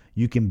form,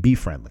 you can be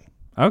friendly.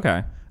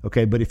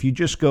 Okay, but if you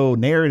just go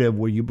narrative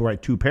where you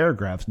write 2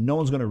 paragraphs, no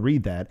one's going to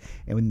read that.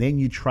 And then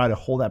you try to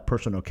hold that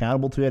person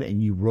accountable to it,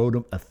 and you wrote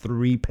them a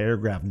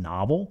 3-paragraph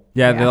novel.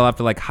 Yeah, they'll have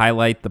to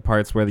highlight the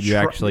parts where you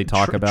actually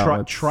talk about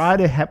it. Try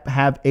to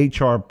have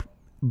HR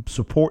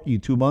support you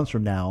 2 months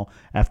from now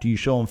after you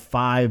show them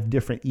 5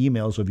 different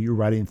emails of you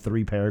writing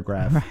 3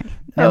 paragraphs.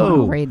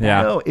 Right.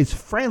 No, it's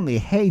friendly.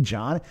 Hey,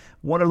 John,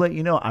 want to let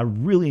you know I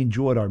really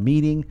enjoyed our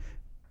meeting.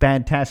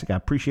 Fantastic. I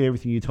appreciate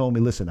everything you told me.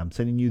 Listen, I'm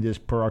sending you this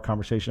per our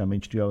conversation. I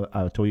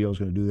told you I was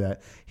going to do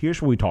that.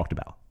 Here's what we talked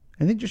about.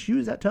 And then just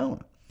use that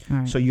tone.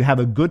 Right. So you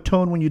have a good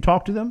tone when you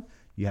talk to them.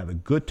 You have a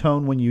good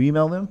tone when you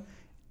email them.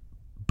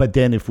 But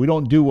then if we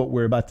don't do what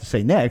we're about to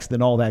say next,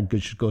 then all that good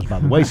just goes by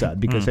the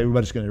wayside because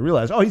everybody's going to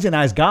realize, he's a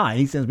nice guy.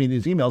 And he sends me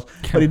these emails,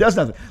 but he does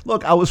nothing.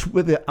 Look, I was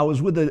with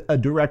a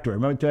director.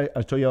 Remember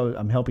I told you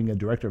I'm helping a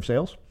director of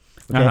sales?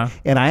 Okay.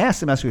 And I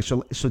asked him,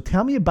 so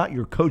tell me about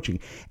your coaching.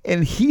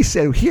 And he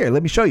said, here,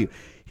 let me show you.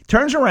 He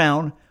turns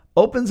around,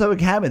 opens up a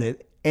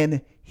cabinet,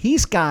 and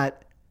he's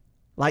got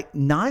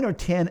 9 or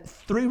 10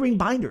 3-ring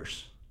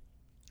binders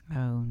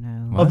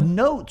of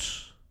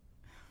notes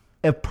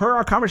of per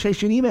our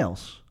conversation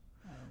emails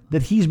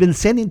that he's been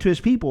sending to his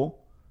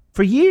people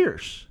for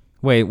years.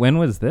 Wait, when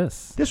was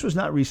this? This was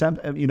not recent,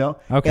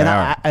 Okay. And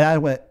I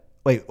went,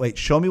 wait,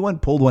 show me one,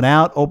 pulled one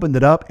out, opened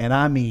it up, and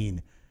I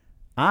mean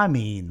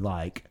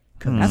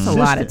consistent. That's a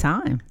lot of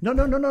time. No.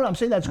 I'm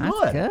saying that's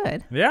good.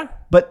 Good. Yeah.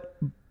 But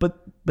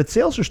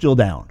sales are still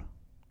down.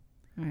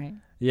 All right.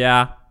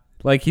 Yeah.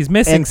 He's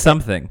missing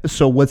something.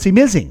 So what's he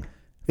missing?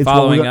 It's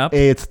following up.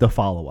 It's the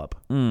follow up.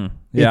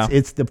 Yeah.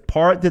 It's the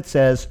part that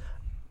says,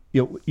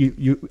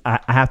 I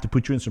have to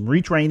put you in some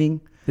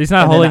retraining. He's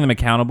not holding them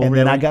accountable. And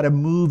really. then I got to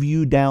move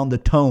you down the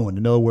tone.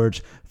 In other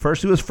words,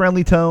 first it was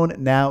friendly tone.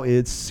 Now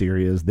it's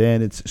serious.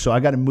 So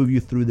I got to move you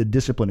through the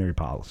disciplinary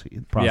process.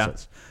 Yeah.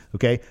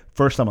 Okay.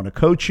 First I'm going to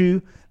coach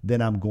you.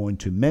 Then I'm going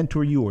to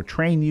mentor you or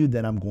train you.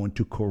 Then I'm going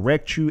to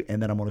correct you.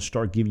 And then I'm going to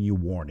start giving you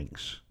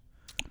warnings.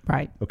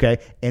 Right. Okay.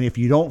 And if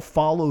you don't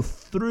follow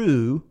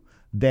through,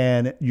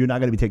 then you're not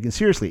going to be taken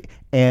seriously.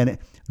 And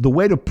the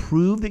way to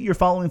prove that you're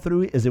following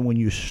through is that when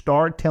you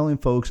start telling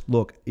folks,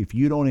 look, if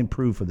you don't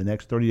improve for the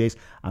next 30 days,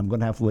 I'm going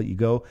to have to let you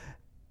go.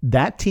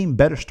 That team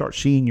better start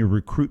seeing you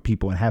recruit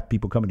people and have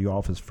people come into your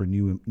office for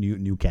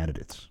new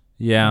candidates.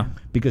 Yeah.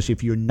 Because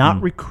if you're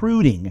not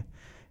recruiting,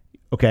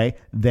 okay,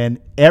 then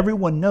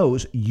everyone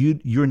knows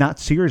you're not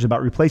serious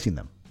about replacing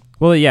them.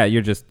 Well, yeah,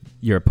 you're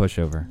a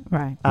pushover.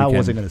 Right. I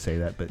wasn't going to say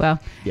that, but Well,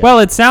 yeah. Well,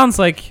 it sounds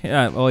like.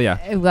 Well,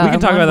 yeah. Well, we can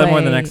talk one about that more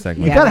in the way- next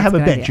segment. You Yeah, got to have a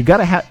that's a good bench. idea. You got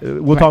to have.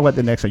 We'll Right. talk about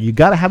the next one. You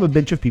got to have a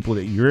bench of people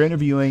that you're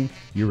interviewing,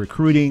 you're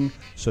recruiting,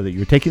 so that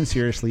you're taken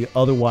seriously.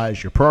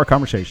 Otherwise, your per-hour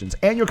conversations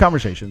and your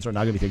conversations are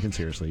not going to be taken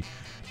seriously,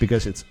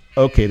 because it's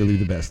okay to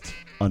leave the best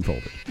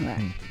unfolded.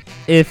 Right.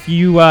 If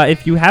you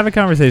have a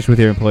conversation with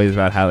your employees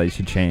about how they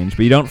should change,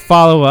 but you don't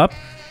follow up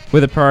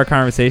with a per-hour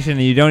conversation,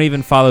 and you don't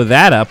even follow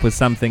that up with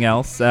something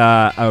else,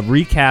 a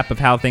recap of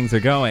how things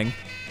are going,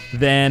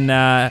 then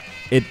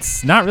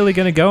it's not really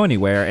going to go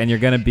anywhere, and you're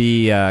going to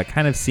be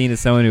kind of seen as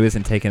someone who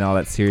isn't taken all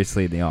that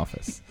seriously in the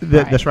office.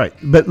 That's right.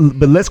 But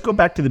let's go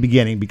back to the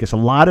beginning, because a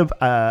lot of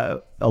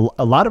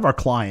our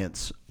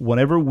clients,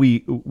 whenever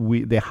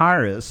they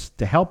hire us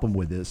to help them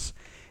with this,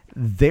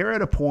 they're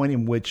at a point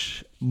in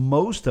which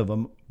most of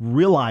them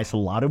realize a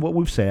lot of what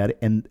we've said,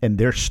 and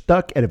they're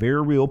stuck at a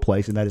very real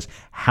place, and that is,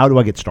 how do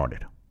I get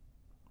started?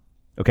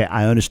 Okay,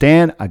 I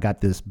understand. I got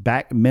this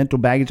mental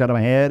baggage out of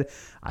my head.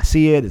 I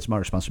see it. It's my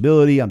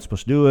responsibility. I'm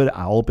supposed to do it.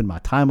 I'll open my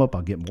time up.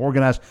 I'll get more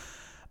organized.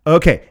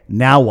 Okay,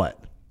 now what?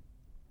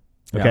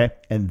 Okay,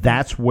 and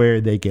that's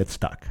where they get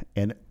stuck.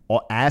 And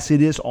as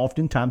it is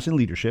oftentimes in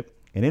leadership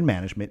and in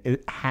management,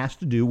 it has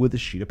to do with a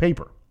sheet of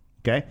paper.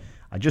 Okay,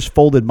 I just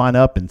folded mine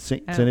up and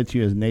sent it to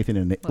you as Nathan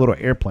in a little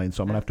airplane,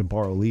 so I'm gonna have to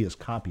borrow Leah's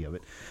copy of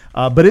it.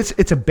 But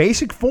it's a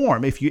basic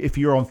form. If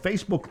you're on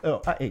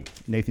Facebook, hey,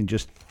 Nathan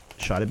just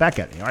shot it back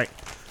at me. All right,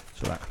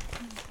 so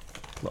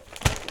look,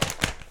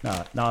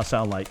 now I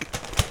sound like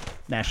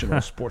National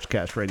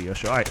Sportscast Radio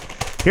Show. All right,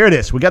 here it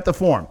is. We got the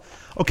form.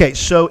 Okay,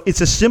 so it's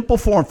a simple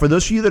form. For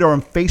those of you that are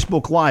on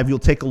Facebook Live, you'll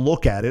take a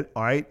look at it.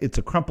 All right, it's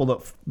a crumpled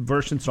up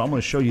version, so I'm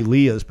going to show you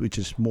Leah's, which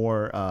is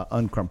more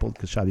uncrumpled,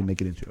 because I didn't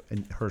make it into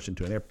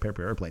an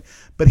paper airplane.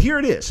 But here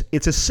it is.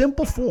 It's a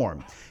simple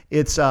form.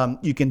 It's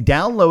you can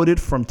download it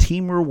from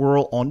Teamwear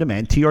World On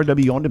Demand,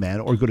 TRW On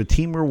Demand, or go to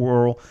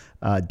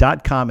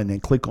teamwearworld.com and then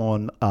click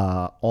on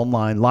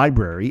online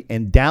library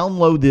and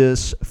download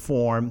this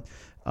form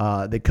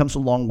that comes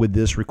along with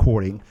this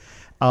recording.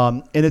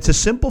 And it's a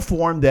simple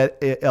form that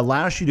it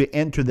allows you to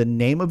enter the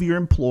name of your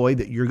employee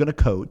that you're going to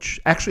coach.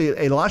 Actually,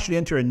 it allows you to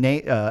enter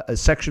a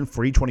section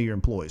for each one of your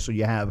employees. So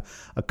you have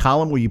a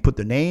column where you put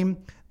the name,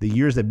 the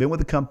years they've been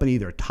with the company,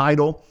 their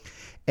title,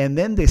 and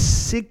then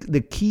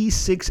the key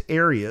 6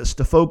 areas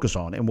to focus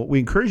on. And what we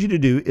encourage you to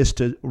do is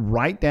to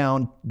write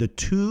down the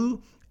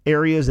 2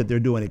 areas that they're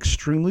doing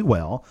extremely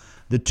well,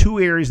 the 2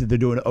 areas that they're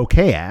doing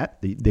okay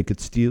at, they could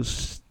still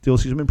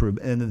see some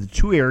improvement, and then the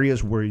 2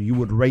 areas where you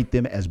would rate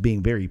them as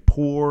being very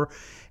poor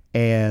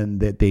and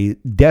that they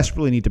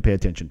desperately need to pay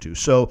attention to.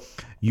 So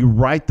you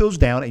write those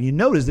down, and you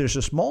notice there's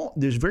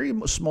very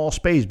small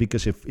space,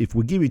 because if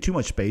we give you too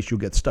much space, you'll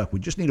get stuck. We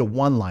just need a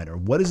one-liner.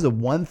 What is the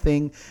one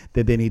thing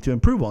that they need to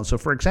improve on? So,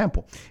 for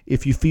example,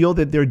 if you feel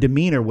that their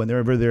demeanor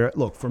whenever they're,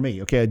 look, for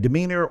me, okay, a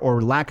demeanor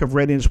or lack of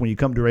readiness when you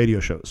come to radio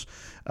shows.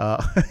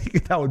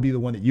 That would be the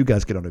one that you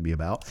guys get on to me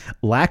about.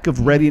 Lack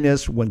of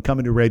readiness when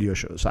coming to radio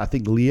shows. I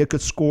think Leah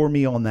could score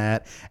me on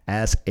that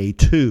as a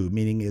 2,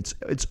 meaning it's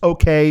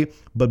okay,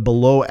 but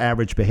below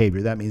average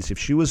behavior. That means if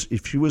she was,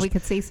 We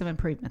could see some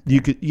improvement. you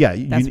could, yeah,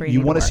 That's where you you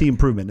need want to to see work.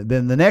 improvement. And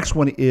then the next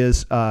one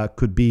is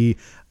could be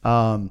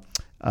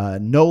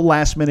no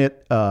last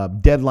minute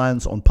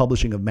deadlines on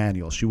publishing of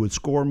manuals. She would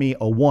score me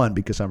a 1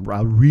 because I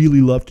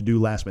really love to do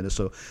last minute.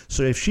 So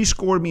if she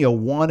scored me a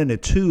 1 and a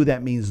 2,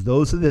 that means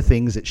those are the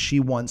things that she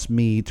wants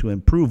me to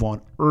improve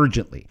on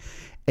urgently.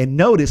 And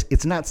notice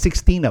it's not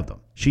 16 of them.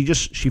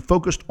 She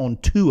focused on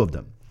 2 of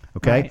them.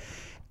 Okay, Right.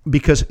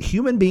 Because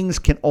human beings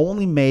can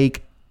only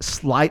make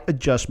slight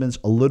adjustments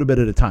a little bit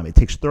at a time. It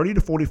takes 30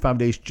 to 45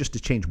 days just to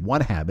change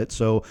one habit.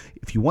 So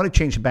if you want to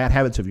change the bad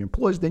habits of your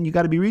employees, then you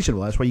got to be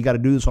reasonable. That's why you got to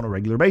do this on a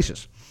regular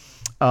basis.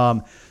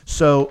 Those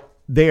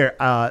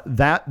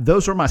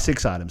are my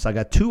 6 items. I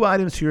got 2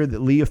 items here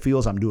that Leah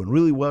feels I'm doing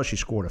really well. She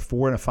scored a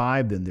 4 and a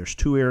 5. Then there's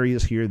 2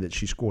 areas here that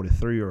she scored a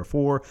 3 or a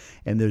 4.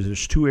 And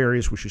there's 2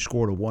 areas where she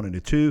scored a 1 and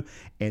a 2.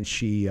 And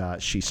she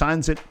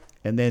signs it.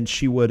 And then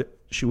she would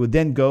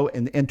then go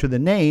and enter the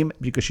name,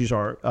 because she's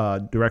our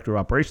director of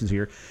operations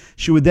here.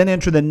 She would then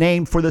enter the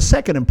name for the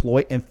second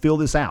employee and fill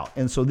this out.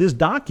 And so this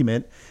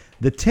document,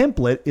 the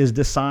template, is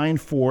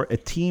designed for a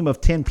team of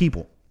 10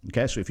 people.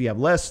 Okay, so if you have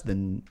less,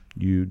 then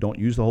you don't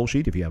use the whole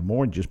sheet. If you have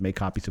more, just make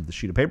copies of the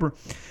sheet of paper.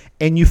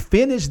 And you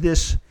finish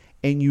this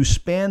and you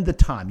spend the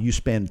time. You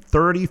spend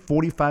 30,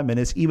 45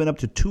 minutes, even up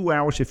to 2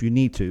 hours if you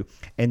need to.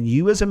 And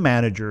you as a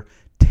manager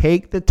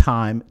take the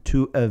time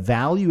to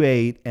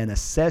evaluate and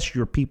assess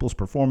your people's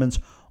performance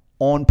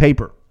on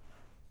paper.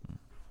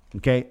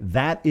 Okay,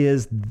 that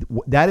is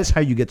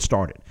how you get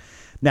started.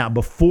 Now,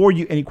 before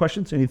you, any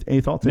questions, any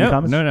thoughts, any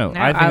comments? No.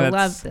 I think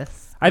love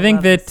this. I think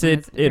love that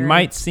this. it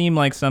might seem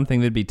like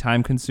something that'd be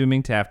time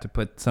consuming to have to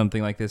put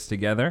something like this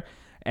together.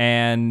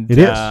 And It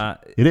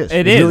is.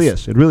 It really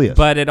is. It really is.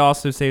 But it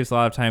also saves a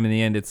lot of time in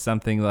the end. It's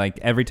something like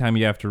every time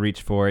you have to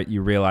reach for it,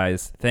 you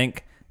realize,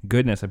 thank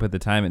goodness I put the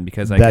time in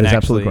because I That can is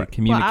absolutely actually correct.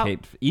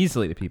 communicate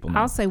easily to people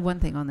now. I'll say one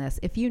thing on this.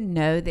 If you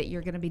know that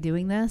you're going to be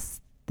doing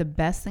this, the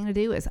best thing to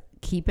do is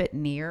keep it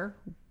near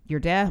your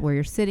desk where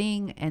you're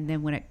sitting, and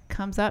then when it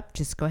comes up,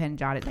 just go ahead and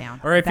jot it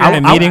down. Or if you're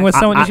in a meeting with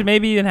someone, you should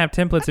maybe even have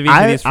templates of each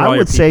of these for all I your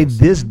would say peoples.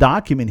 this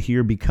document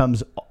here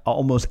becomes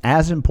almost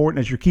as important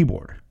as your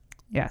keyboard.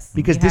 Yes,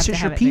 Because you this have is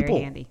to your have it very people.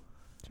 handy.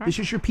 That's right. This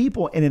is your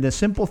people, and in a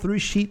simple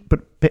 3-sheet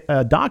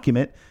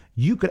document,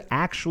 you could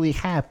actually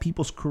have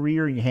people's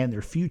career in your hand,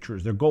 their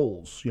futures, their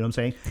goals. You know what I'm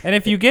saying? And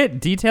if you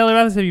get detailed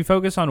about this, if you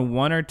focus on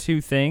one or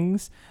two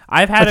things,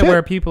 I've had That's it where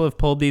it. people have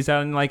pulled these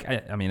out and like,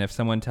 I mean, if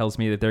someone tells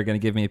me that they're going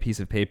to give me a piece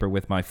of paper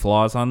with my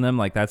flaws on them,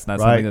 like that's not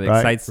something that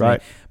excites me.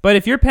 But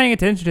if you're paying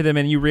attention to them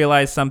and you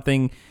realize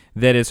something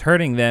that is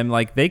hurting them,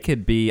 like they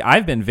could be,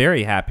 I've been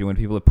very happy when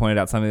people have pointed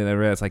out something that I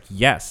realize like,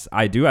 yes,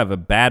 I do have a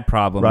bad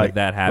problem with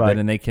that habit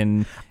and they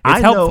can, I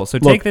it's know- helpful. So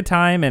look, take the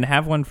time and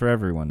have one for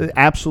everyone.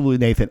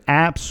 Absolutely, Nathan.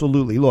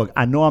 Absolutely. Look,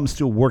 I know I'm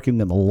still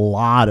working on a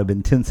lot of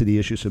intensity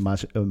issues in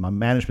my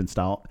management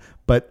style,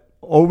 but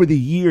over the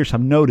years,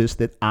 I've noticed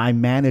that I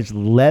manage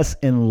less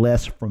and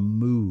less from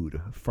mood,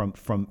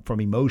 from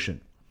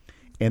emotion,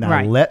 and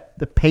I let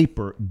the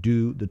paper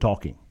do the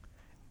talking.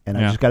 And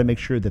I just got to make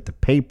sure that the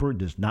paper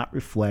does not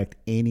reflect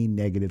any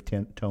negative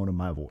tone of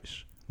my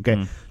voice.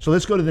 Okay, so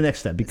let's go to the next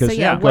step because So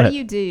go what ahead. do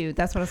you do?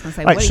 That's what I was going to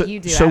say. All right, What so, do you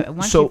do so,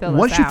 once so you fill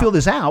once this you out? fill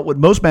this out, what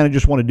most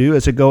managers want to do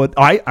is to go, all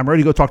right, I'm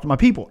ready to go talk to my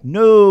people.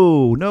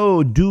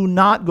 No, do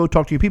not go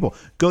talk to your people.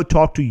 Go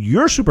talk to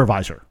your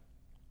supervisor.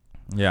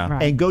 Yeah.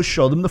 Right. And go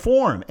show them the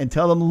form and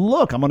tell them,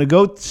 look, I'm going to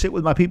go sit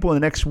with my people in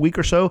the next week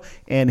or so,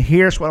 and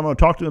here's what I'm going to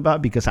talk to them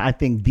about because I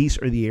think these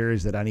are the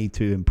areas that I need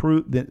to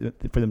improve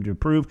for them to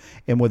improve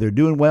and where they're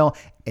doing well.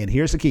 And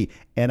here's the key.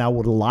 And I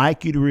would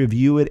like you to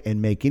review it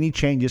and make any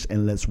changes,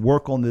 and let's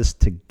work on this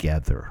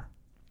together.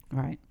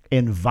 Right.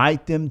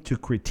 Invite them to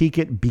critique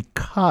it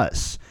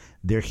because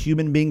they're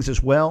human beings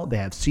as well. They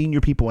have seen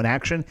your people in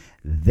action.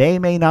 They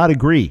may not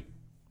agree.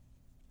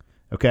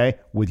 Okay,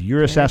 with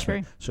your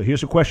assessment. true. So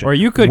here's a question: Or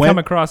you could come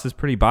across as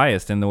pretty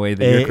biased in the way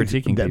that you're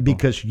critiquing people.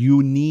 because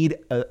you need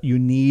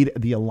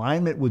the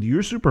alignment with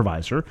your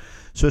supervisor,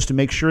 so as to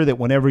make sure that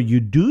whenever you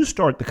do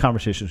start the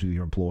conversations with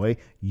your employee,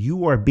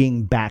 you are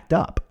being backed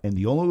up. And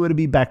the only way to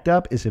be backed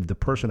up is if the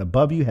person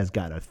above you has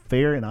got a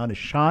fair and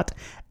honest shot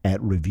at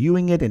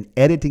reviewing it and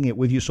editing it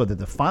with you, so that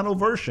the final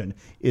version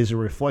is a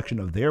reflection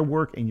of their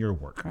work and your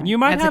work. Right. You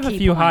might That's a have a key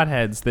few point.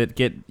 hotheads that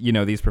get,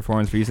 these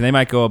performance reviews, and they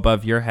might go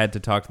above your head to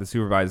talk to the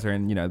supervisor,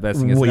 and, the best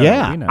thing is Well, to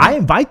yeah, know. I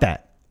invite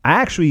that. I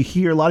actually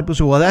hear a lot of people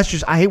say, well, that's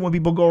just, I hate when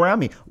people go around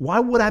me. Why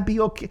would I be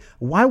okay?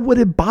 Why would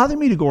it bother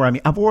me to go around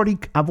me? I've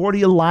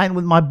already aligned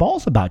with my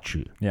boss about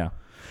you. Yeah.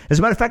 As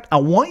a matter of fact, I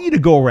want you to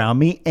go around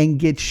me and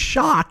get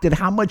shocked at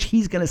how much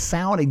he's going to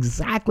sound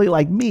exactly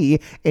like me,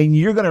 and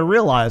you're going to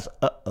realize,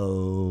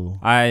 uh-oh,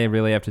 I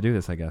really have to do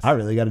this, I guess. I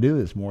really got to do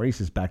this. Maurice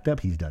is backed up.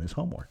 He's done his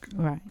homework.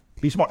 Right.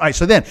 Be smart. All right,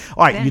 so then,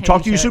 Then you who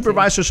talk you to your show it to.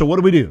 supervisor, so what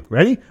do we do?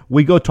 Ready?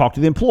 We go talk to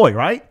the employee,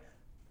 right?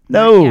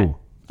 No. yet.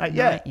 Not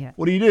yet. Not yet.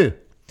 What do?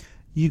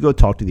 You go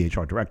talk to the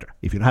HR director.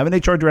 If you don't have an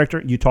HR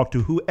director, you talk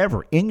to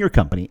whoever in your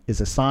company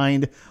is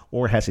assigned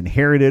or has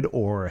inherited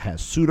or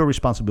has pseudo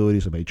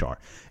responsibilities of HR.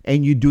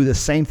 And you do the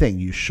same thing.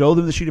 You show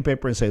them the sheet of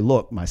paper and say,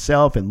 look,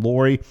 myself and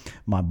Lori,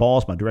 my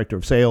boss, my director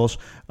of sales,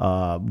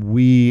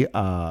 we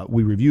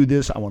reviewed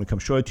this. I want to come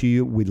show it to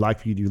you. We'd like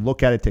for you to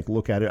look at it, take a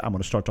look at it. I'm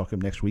going to start talking to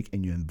them next week.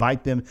 And you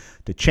invite them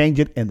to change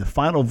it. And the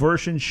final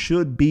version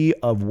should be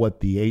of what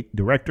the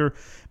director,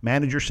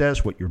 manager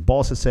says, what your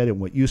boss has said, and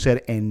what you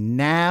said. And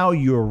now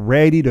you're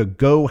ready to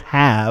go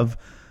have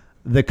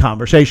the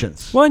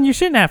conversations. Well, and you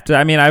shouldn't have to.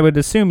 I mean, I would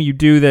assume you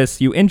do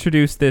this, you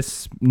introduce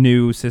this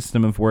new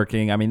system of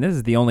working. I mean, this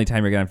is the only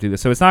time you're going to have to do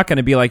this. So it's not going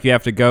to be like you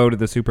have to go to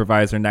the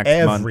supervisor next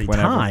month. Every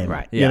Whenever. time.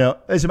 Right. You know,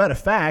 as a matter of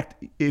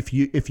fact, if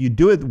you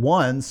do it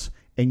once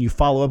and you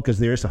follow up, because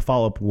there's a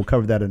follow-up, we'll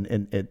cover that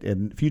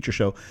in future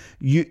show,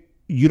 you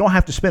don't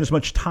have to spend as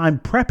much time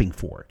prepping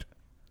for it.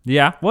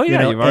 Yeah. Well, yeah, You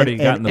know, you've already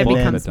gotten the It bulk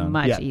of it becomes done.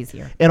 much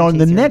easier. And on Much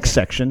the easier to next do.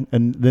 section,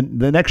 and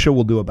the next show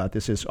we'll do about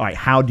this is, all right,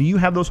 how do you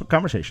have those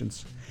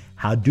conversations?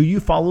 How do you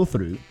follow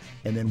through?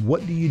 And then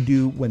what do you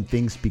do when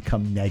things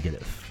become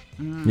negative?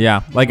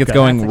 Yeah, like it's Okay.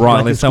 going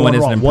wrong, like it's someone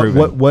going isn't wrong.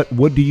 improving.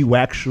 What do you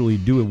actually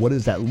do? And what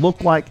does that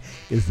look like?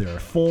 Is there a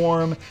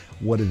form?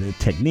 What are the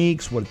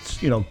techniques? What's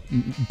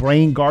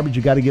brain garbage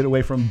you got to get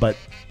away from? But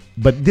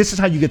this is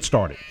how you get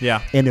started.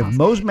 Yeah. And if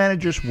most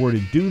managers were to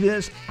do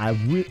this,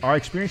 our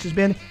experience has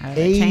been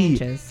It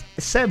changes.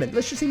 7.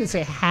 Let's just even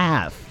say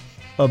half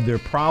of their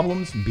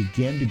problems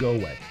begin to go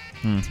away.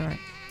 That's right.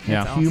 Yeah.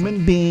 That's awesome.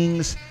 Human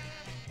beings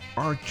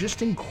are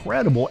just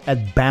incredible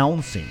at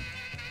bouncing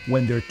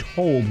when they're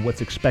told what's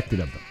expected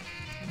of them.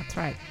 That's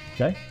right.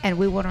 Okay. And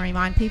we want to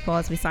remind people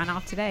as we sign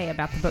off today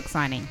about the book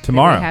signing. that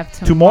Tomorrow. We have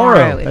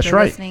Tomorrow, If that's you're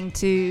right. listening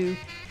to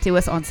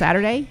us on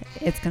Saturday,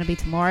 it's going to be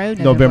tomorrow,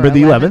 November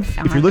the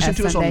 11th. If you're listening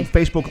to us Sunday. on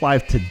Facebook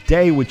Live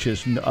today, which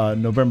is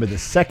November the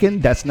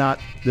 2nd, that's not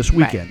this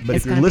weekend. Right. But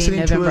It's if you're gonna be listening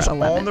to November us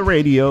 11th. on the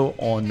radio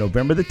on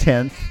November the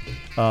 10th,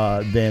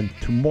 then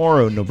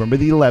tomorrow, November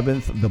the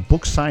 11th, the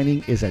book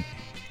signing is at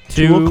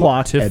 2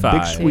 o'clock to at Big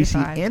 5.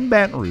 Squeezy in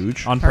Baton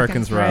Rouge on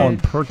Perkins Perkins Road. Road. on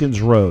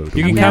Perkins Road.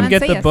 You can Come come and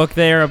get see the us. book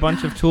there. A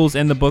bunch of tools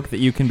in the book that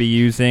you can be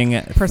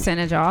using.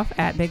 Percentage off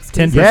at Big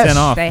Squeeze. 10% Yes.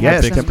 off. They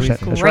Yes, have some 10%.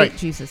 That's great right.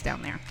 juices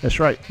down there. That's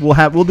right.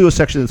 We'll do a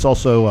section that's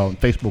also on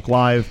Facebook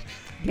Live.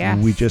 Yes.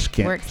 We just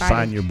We're can't excited.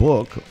 sign your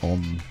book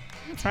on.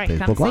 That's right.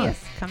 Facebook Come see Live.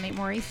 us. Come meet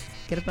Maurice.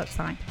 Get a book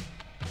signed.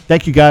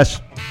 Thank you, guys.